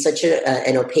it's such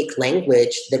an opaque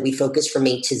language that we focus from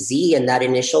A to Z, and that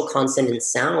initial consonant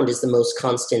sound is the most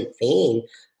constant thing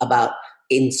about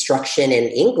instruction in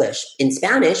English. In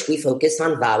Spanish, we focus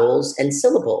on vowels and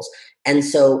syllables. And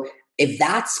so if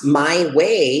that's my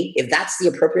way, if that's the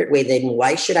appropriate way, then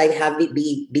why should I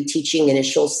be teaching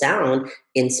initial sound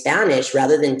in Spanish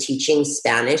rather than teaching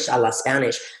Spanish a la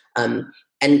Spanish?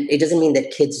 And it doesn't mean that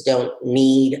kids don't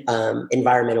need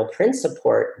environmental print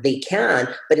support. They can,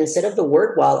 but instead of the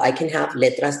word wall, I can have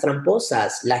letras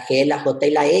tramposas, la G, la J,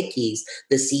 y la X,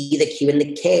 the C, the Q, and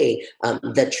the K,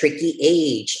 the tricky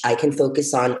H. I can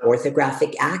focus on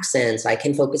orthographic accents. I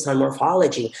can focus on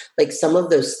morphology, like some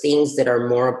of those things that are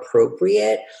more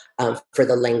appropriate for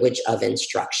the language of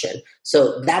instruction.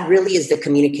 So that really is the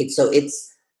communicate. So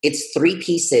it's 3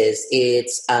 pieces.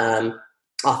 It's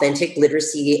authentic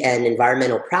literacy and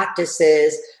environmental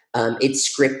practices. It's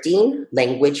scripting,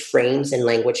 language frames and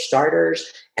language starters,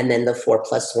 and then the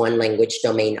 4+1 language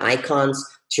domain icons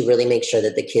to really make sure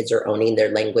that the kids are owning their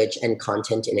language and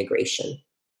content integration.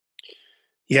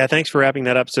 Yeah, thanks for wrapping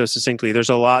that up so succinctly. There's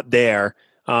a lot there.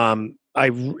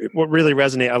 What really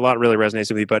resonates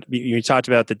with me, but you talked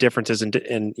about the differences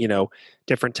in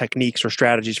different techniques or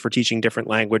strategies for teaching different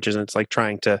languages, and it's like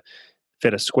trying to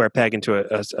fit a square peg into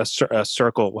a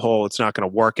circle hole. It's not going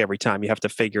to work every time. You have to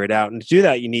figure it out, and to do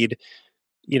that, you need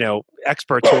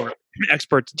experts who are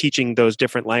experts teaching those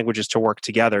different languages to work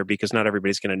together, because not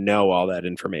everybody's going to know all that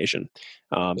information.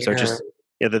 So just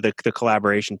the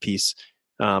collaboration piece,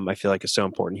 I feel like is so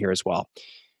important here as well.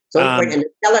 So important.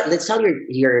 And let's tell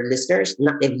your listeners,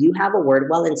 if you have a word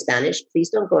well in Spanish, please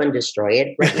don't go and destroy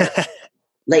it right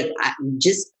now.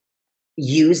 Just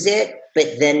use it,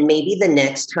 but then maybe the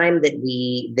next time that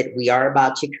we are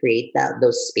about to create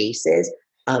those spaces,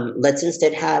 let's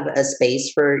instead have a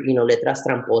space for letras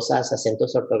tramposas,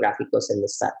 acentos ortográficos, and the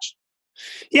such.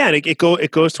 Yeah, and it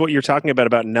goes to what you're talking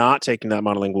about not taking that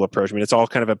monolingual approach. I mean, it's all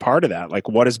kind of a part of that. Like,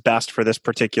 what is best for this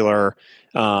particular,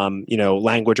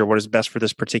 language, or what is best for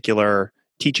this particular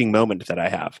teaching moment that I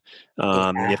have?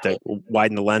 Exactly. You have to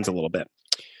widen the lens a little bit.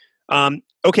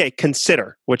 Okay,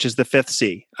 consider, which is the 5th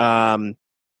C,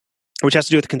 which has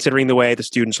to do with considering the way the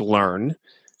students learn.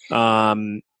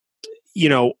 I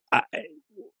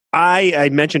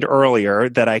mentioned earlier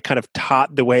that I kind of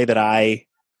taught the way that I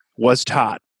was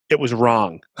taught. It was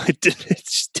wrong. It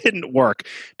just didn't work,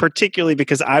 particularly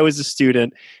because I was a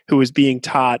student who was being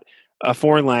taught a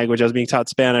foreign language. I was being taught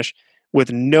Spanish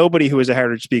with nobody who was a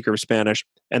heritage speaker of Spanish,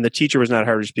 and the teacher was not a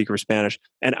heritage speaker of Spanish.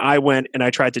 And I went and I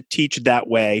tried to teach that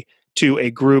way to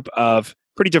a group of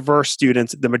pretty diverse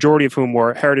students, the majority of whom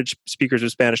were heritage speakers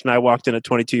of Spanish. And I walked in at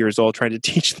 22 years old trying to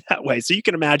teach that way. So you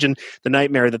can imagine the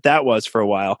nightmare that was for a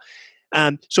while.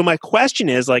 So my question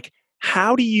is, like,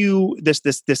 how do you this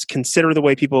consider the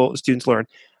way students learn?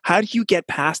 How do you get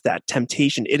past that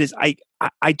temptation? It is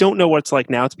I don't know what it's like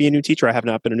now to be a new teacher. I have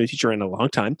not been a new teacher in a long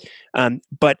time,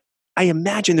 but I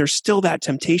imagine there's still that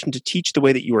temptation to teach the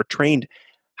way that you were trained.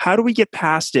 How do we get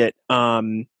past it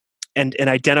and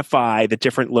identify the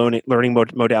different learning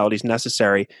modalities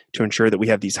necessary to ensure that we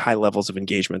have these high levels of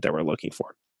engagement that we're looking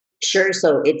for? Sure.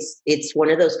 So it's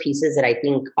one of those pieces that I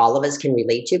think all of us can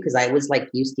relate to, because I was like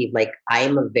you, Steve. Like, I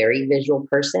am a very visual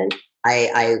person.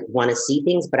 I want to see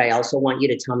things, but I also want you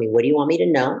to tell me, what do you want me to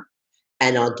know?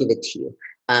 And I'll give it to you.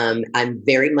 I'm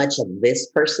very much a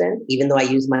list person. Even though I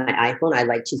use my iPhone, I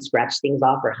like to scratch things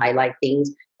off or highlight things.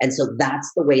 And so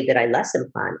that's the way that I lesson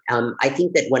plan. I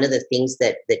think that one of the things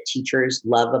that teachers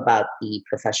love about the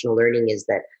professional learning is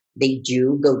that they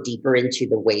do go deeper into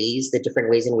the different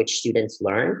ways in which students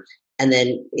learn. And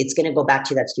then it's going to go back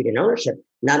to that student ownership.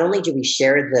 Not only do we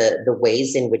share the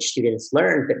ways in which students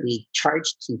learn, but we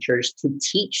charge teachers to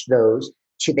teach those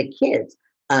to the kids.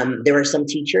 There are some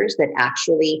teachers that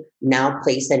actually now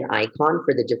place an icon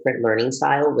for the different learning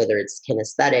style, whether it's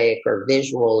kinesthetic or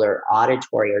visual or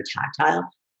auditory or tactile,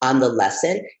 on the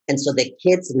lesson. And so the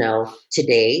kids know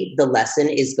today the lesson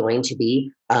is going to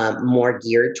be more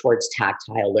geared towards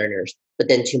tactile learners. But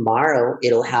then tomorrow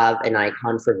it'll have an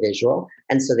icon for visual.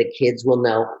 And so the kids will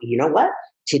know, you know what?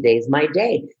 Today's my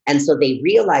day. And so they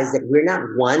realize that we're not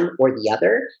one or the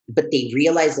other, but they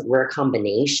realize that we're a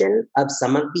combination of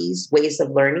some of these ways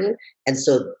of learning. And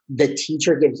so the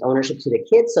teacher gives ownership to the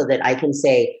kids so that I can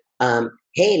say,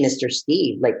 hey, Mr.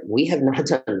 Steve, like, we have not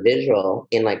done visual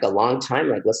in like a long time.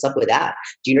 Like, what's up with that?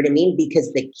 Do you know what I mean?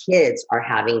 Because the kids are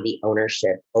having the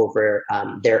ownership over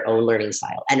their own learning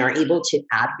style and are able to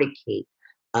advocate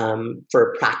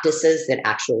for practices that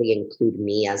actually include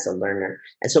me as a learner.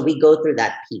 And so we go through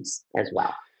that piece as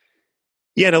well.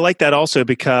 Yeah, and I like that also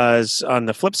because on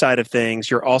the flip side of things,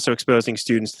 you're also exposing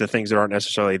students to the things that aren't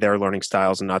necessarily their learning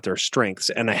styles and not their strengths.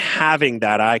 And having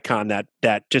that icon,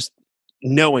 that just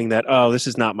knowing that, oh, this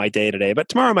is not my day today, but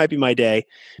tomorrow might be my day.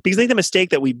 Because I think the mistake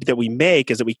that we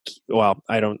make is that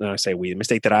the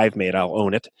mistake that I've made, I'll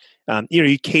own it.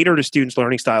 You cater to students'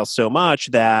 learning styles so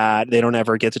much that they don't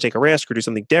ever get to take a risk or do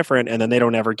something different, and then they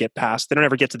don't ever get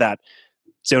to that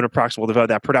zone of proximal development,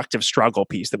 that productive struggle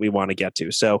piece that we want to get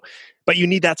to. So, but you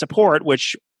need that support,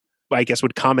 which I guess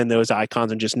would come in those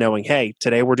icons and just knowing, hey,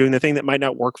 today we're doing the thing that might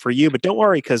not work for you, but don't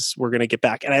worry, because we're going to get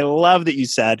back. And I love that you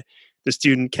said the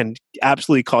student can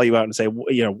absolutely call you out and say,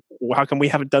 how come we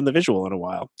haven't done the visual in a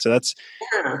while? So that's...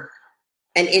 Yeah.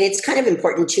 And it's kind of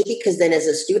important too, because then as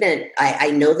a student,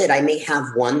 I know that I may have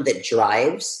one that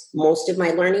drives most of my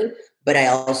learning, but I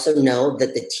also know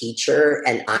that the teacher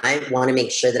and I want to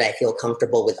make sure that I feel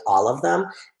comfortable with all of them.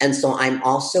 And so I'm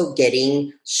also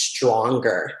getting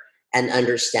stronger and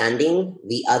understanding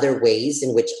the other ways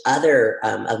in which other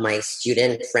of my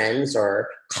student friends or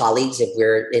colleagues, if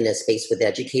we're in a space with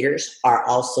educators, are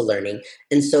also learning.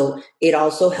 And so it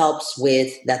also helps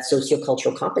with that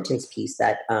sociocultural competence piece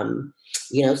that,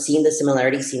 seeing the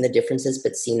similarities, seeing the differences,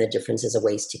 but seeing the differences of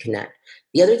ways to connect.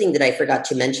 The other thing that I forgot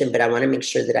to mention, but I want to make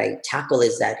sure that I tackle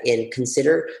is that in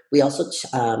Consider, we also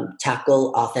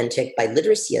tackle authentic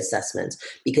biliteracy assessments,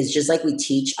 because just like we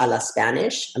teach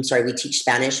we teach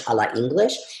Spanish a la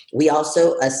English, we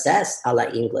also assess a la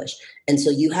English. And so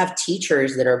you have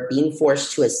teachers that are being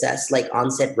forced to assess like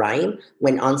onset rhyme,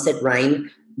 when onset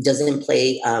rhyme doesn't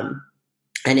play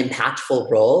an impactful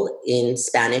role in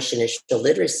Spanish initial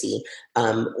literacy,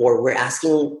 or we're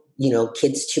asking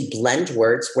kids to blend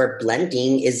words where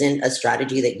blending isn't a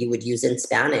strategy that you would use in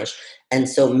Spanish. And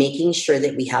so making sure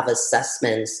that we have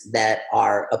assessments that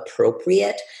are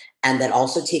appropriate and that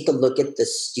also take a look at the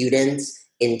student's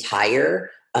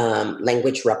entire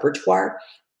language repertoire,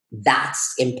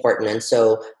 that's important. And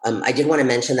so I did want to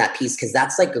mention that piece because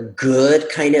that's like a good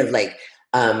kind of like,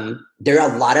 there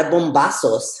are a lot of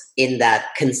bombazos in that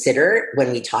Consider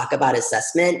when we talk about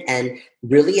assessment, and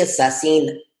really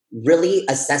assessing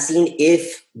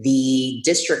if the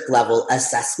district level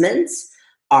assessments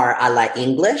are a la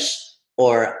English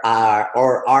or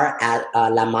are at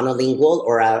la monolingual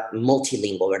or a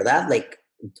multilingual, ¿verdad? Like,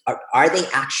 are they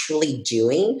actually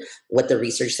doing what the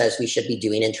research says we should be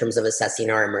doing in terms of assessing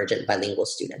our emergent bilingual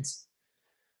students?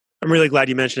 I'm really glad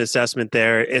you mentioned assessment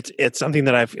there. It's something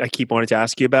that I keep wanting to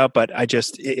ask you about, but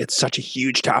it's such a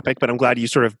huge topic, but I'm glad you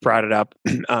sort of brought it up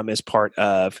as part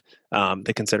of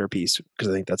the Consider piece, because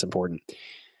I think that's important.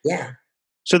 Yeah.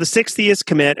 So the 6th E is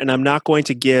commit, and I'm not going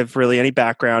to give really any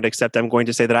background, except I'm going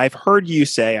to say that I've heard you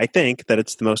say, I think, that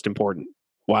it's the most important.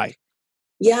 Why?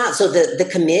 Yeah, so the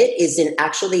commit is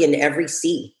actually in every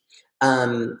C.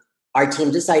 Our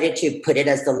team decided to put it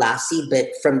as the last C, but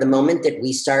from the moment that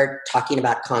we start talking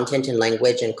about content and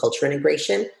language and culture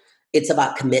integration, it's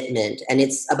about commitment, and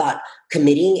it's about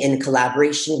committing in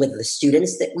collaboration with the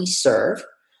students that we serve,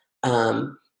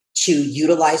 to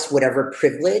utilize whatever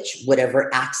privilege,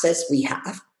 whatever access we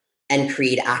have, and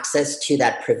create access to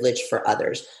that privilege for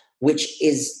others, which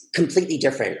is completely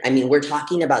different. I mean, we're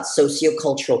talking about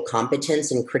sociocultural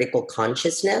competence and critical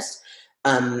consciousness,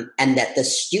 and that the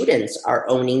students are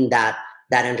owning that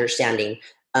understanding.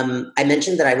 I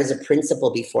mentioned that I was a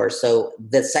principal before. So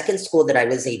the second school that I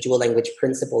was a dual language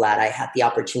principal at, I had the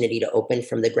opportunity to open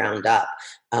from the ground up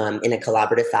in a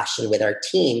collaborative fashion with our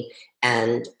team.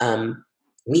 And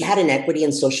we had an equity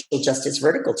and social justice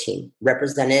vertical team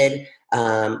represented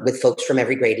with folks from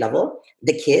every grade level.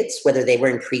 The kids, whether they were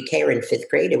in pre-K or in 5th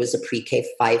grade, it was a pre-K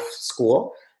 5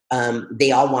 school.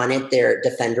 They all wanted their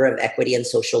Defender of Equity and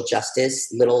Social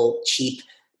Justice little cheap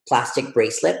plastic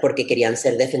bracelet porque querían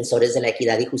ser defensores de la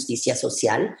equidad y justicia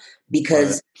social,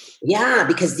 because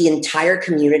the entire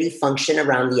community functioned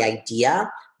around the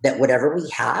idea that whatever we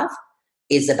have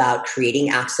is about creating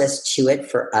access to it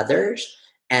for others.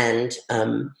 And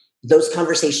those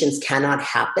conversations cannot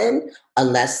happen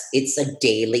unless it's a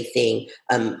daily thing.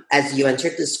 As you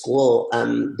entered the school,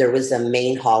 there was a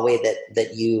main hallway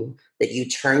that you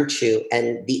turned to,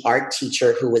 and the art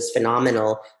teacher, who was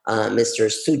phenomenal,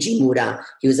 Mr. Sujimura,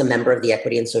 he was a member of the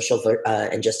Equity and Social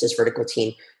and Justice vertical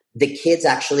team. The kids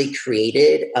actually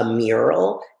created a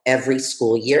mural every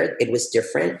school year. It was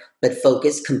different, but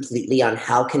focused completely on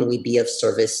how can we be of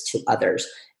service to others.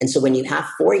 And so when you have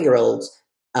 4-year-olds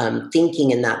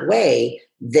thinking in that way,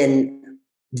 then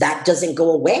that doesn't go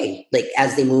away. Like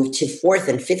as they move to 4th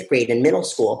and 5th grade and middle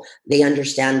school, they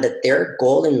understand that their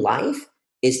goal in life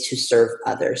is to serve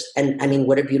others. And I mean,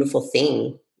 what a beautiful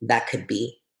thing that could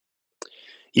be.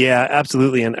 Yeah,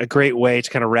 absolutely. And a great way to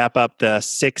kind of wrap up the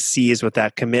 6 C's with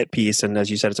that commit piece. And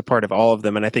as you said, it's a part of all of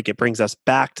them. And I think it brings us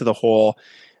back to the whole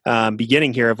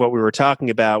beginning here of what we were talking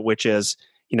about, which is,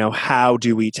 how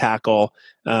do we tackle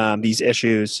these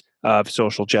issues of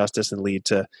social justice and lead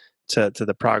to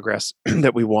the progress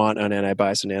that we want on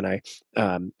anti-bias and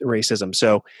anti-racism.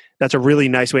 So that's a really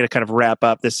nice way to kind of wrap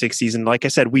up this 6th season. Like I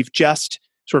said, we've just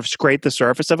sort of scraped the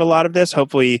surface of a lot of this.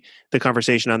 Hopefully the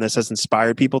conversation on this has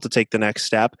inspired people to take the next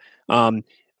step.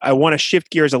 I want to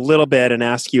shift gears a little bit and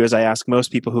ask you, as I ask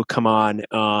most people who come on,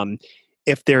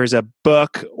 if there's a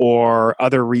book or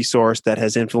other resource that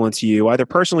has influenced you, either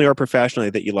personally or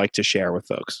professionally, that you'd like to share with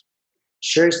folks.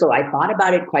 Sure. So I thought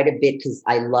about it quite a bit because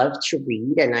I love to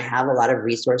read and I have a lot of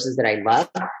resources that I love,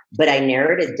 but I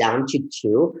narrowed it down to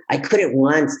two. I couldn't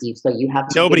one, Steve. So you have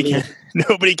to nobody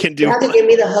can do. You have to give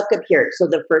me the hookup here. So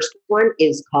the first one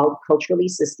is called Culturally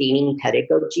Sustaining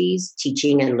Pedagogies: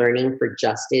 Teaching and Learning for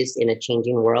Justice in a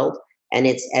Changing World, and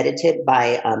it's edited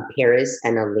by Paris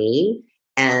and Elaine,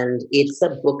 and it's a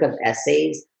book of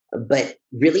essays, but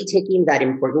really taking that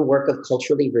important work of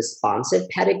culturally responsive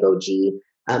pedagogy.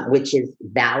 Which is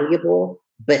valuable,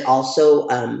 but also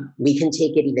we can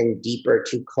take it even deeper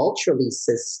to culturally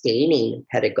sustaining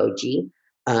pedagogy,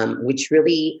 which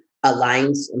really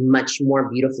aligns much more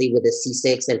beautifully with the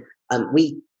C6. And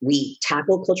we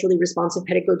tackle culturally responsive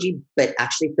pedagogy, but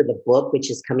actually for the book,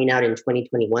 which is coming out in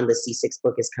 2021, the C6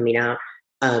 book is coming out,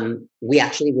 we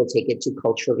actually will take it to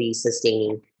culturally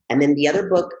sustaining. And then the other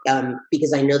book,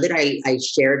 because I know that I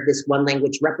shared this one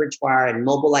language repertoire and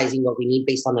mobilizing what we need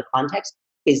based on the context,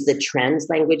 is the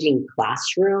Translanguaging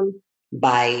Classroom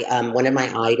by one of my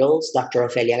idols, Dr.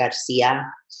 Ofelia Garcia,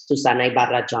 Susana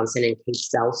Ibarra Johnson, and Kate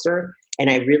Seltzer. And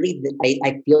I feel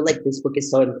like this book is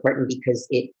so important because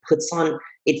it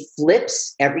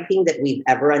flips everything that we've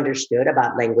ever understood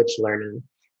about language learning,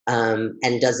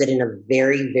 and does it in a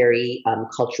very, very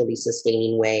culturally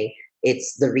sustaining way.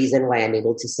 It's the reason why I'm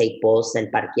able to say pos and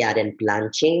parquear and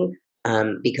planching,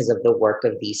 because of the work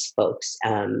of these folks.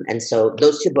 And so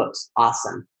those two books,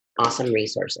 awesome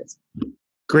resources.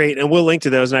 Great. And we'll link to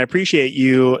those. And I appreciate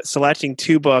you selecting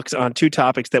two books on two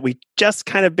topics that we just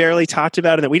kind of barely talked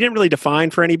about and that we didn't really define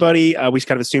for anybody. We just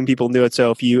kind of assumed people knew it.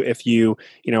 So if you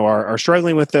are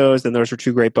struggling with those, then those are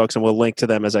two great books and we'll link to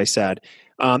them, as I said.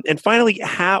 And finally,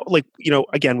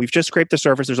 again, we've just scraped the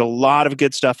surface. There's a lot of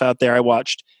good stuff out there. I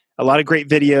watched a lot of great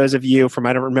videos of you from,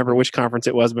 I don't remember which conference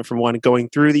it was, but from one going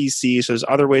through these C's. So there's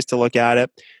other ways to look at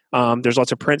it. There's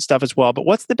lots of print stuff as well. But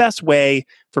what's the best way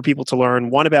for people to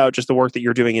learn, one, about just the work that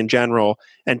you're doing in general,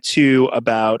 and two,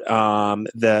 about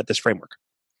this framework?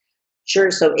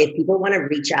 Sure. So if people want to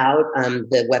reach out,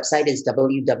 the website is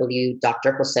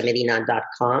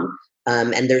www.drjosemedina.com.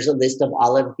 And there's a list of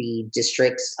all of the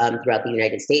districts throughout the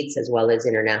United States as well as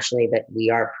internationally that we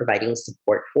are providing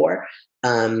support for.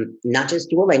 Not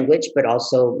just dual language, but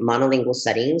also monolingual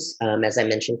settings. As I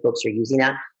mentioned, folks are using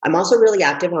that. I'm also really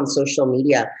active on social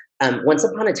media. Once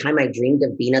upon a time, I dreamed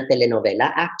of being a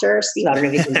telenovela actor. Steve, I don't know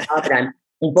if you can tell, but I'm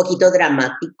un poquito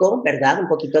dramático, ¿verdad? Un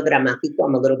poquito dramático.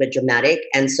 I'm a little bit dramatic.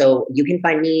 And so you can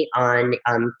find me on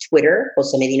Twitter,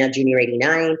 Jose Medina Jr.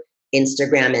 89,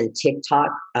 Instagram and TikTok,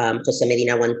 Jose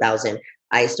Medina 1000.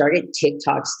 I started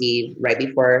TikTok, Steve, right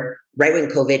when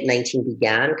COVID-19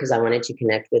 began, because I wanted to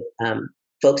connect with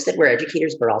folks that were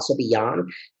educators, but also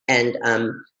beyond. And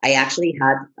I actually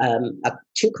had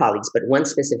two colleagues, but one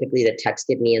specifically that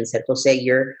texted me and said, Jose,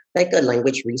 you're like a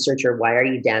language researcher. Why are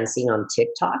you dancing on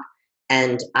TikTok?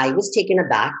 And I was taken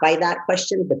aback by that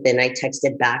question, but then I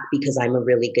texted back because I'm a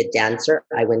really good dancer.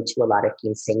 I went to a lot of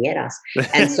quinceañeras.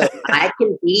 And so I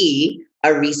can be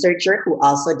a researcher who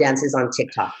also dances on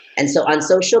TikTok. And so on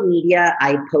social media,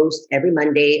 I post every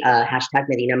Monday, hashtag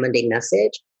Medina Monday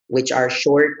message, which are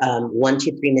short 1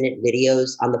 to 3 minute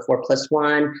videos on the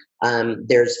 4+1.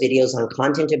 There's videos on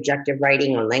content objective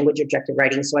writing, on language objective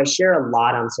writing. So I share a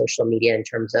lot on social media in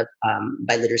terms of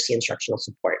biliteracy instructional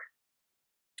support.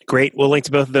 Great. We'll link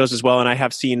to both of those as well. And I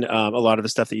have seen a lot of the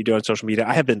stuff that you do on social media.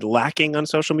 I have been lacking on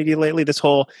social media lately. This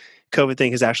whole COVID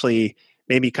thing has actually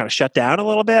made me kind of shut down a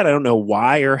little bit. I don't know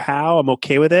why or how. I'm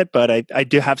okay with it, but I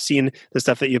do have seen the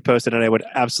stuff that you've posted, and I would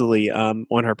absolutely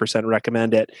 100%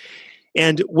 recommend it.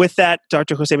 And with that,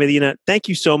 Dr. Jose Medina, thank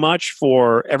you so much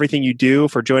for everything you do,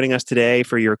 for joining us today,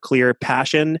 for your clear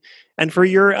passion, and for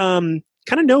your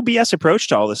kind of no BS approach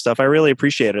to all this stuff. I really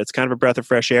appreciate it. It's kind of a breath of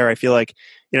fresh air. I feel like,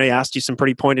 I asked you some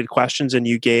pretty pointed questions and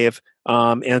you gave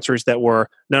answers that were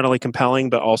not only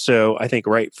compelling, but also, I think,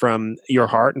 right from your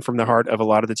heart and from the heart of a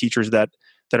lot of the teachers that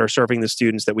are serving the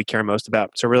students that we care most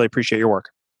about. So really appreciate your work.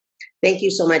 Thank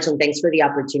you so much. And thanks for the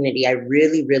opportunity. I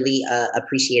really, really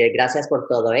appreciate it. Gracias por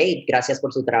todo. Gracias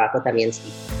por su trabajo también,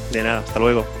 Steve. De nada. Hasta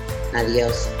luego.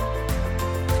 Adiós.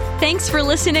 Thanks for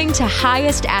listening to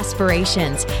Highest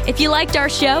Aspirations. If you liked our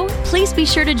show, please be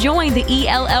sure to join the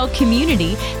ELL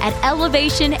community at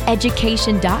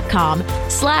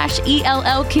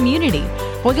elevationeducation.com/ELL community,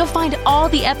 where you'll find all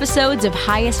the episodes of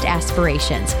Highest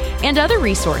Aspirations and other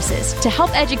resources to help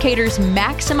educators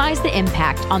maximize the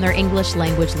impact on their English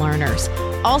language learners.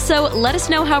 Also, let us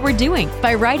know how we're doing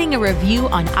by writing a review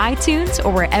on iTunes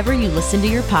or wherever you listen to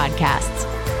your podcasts.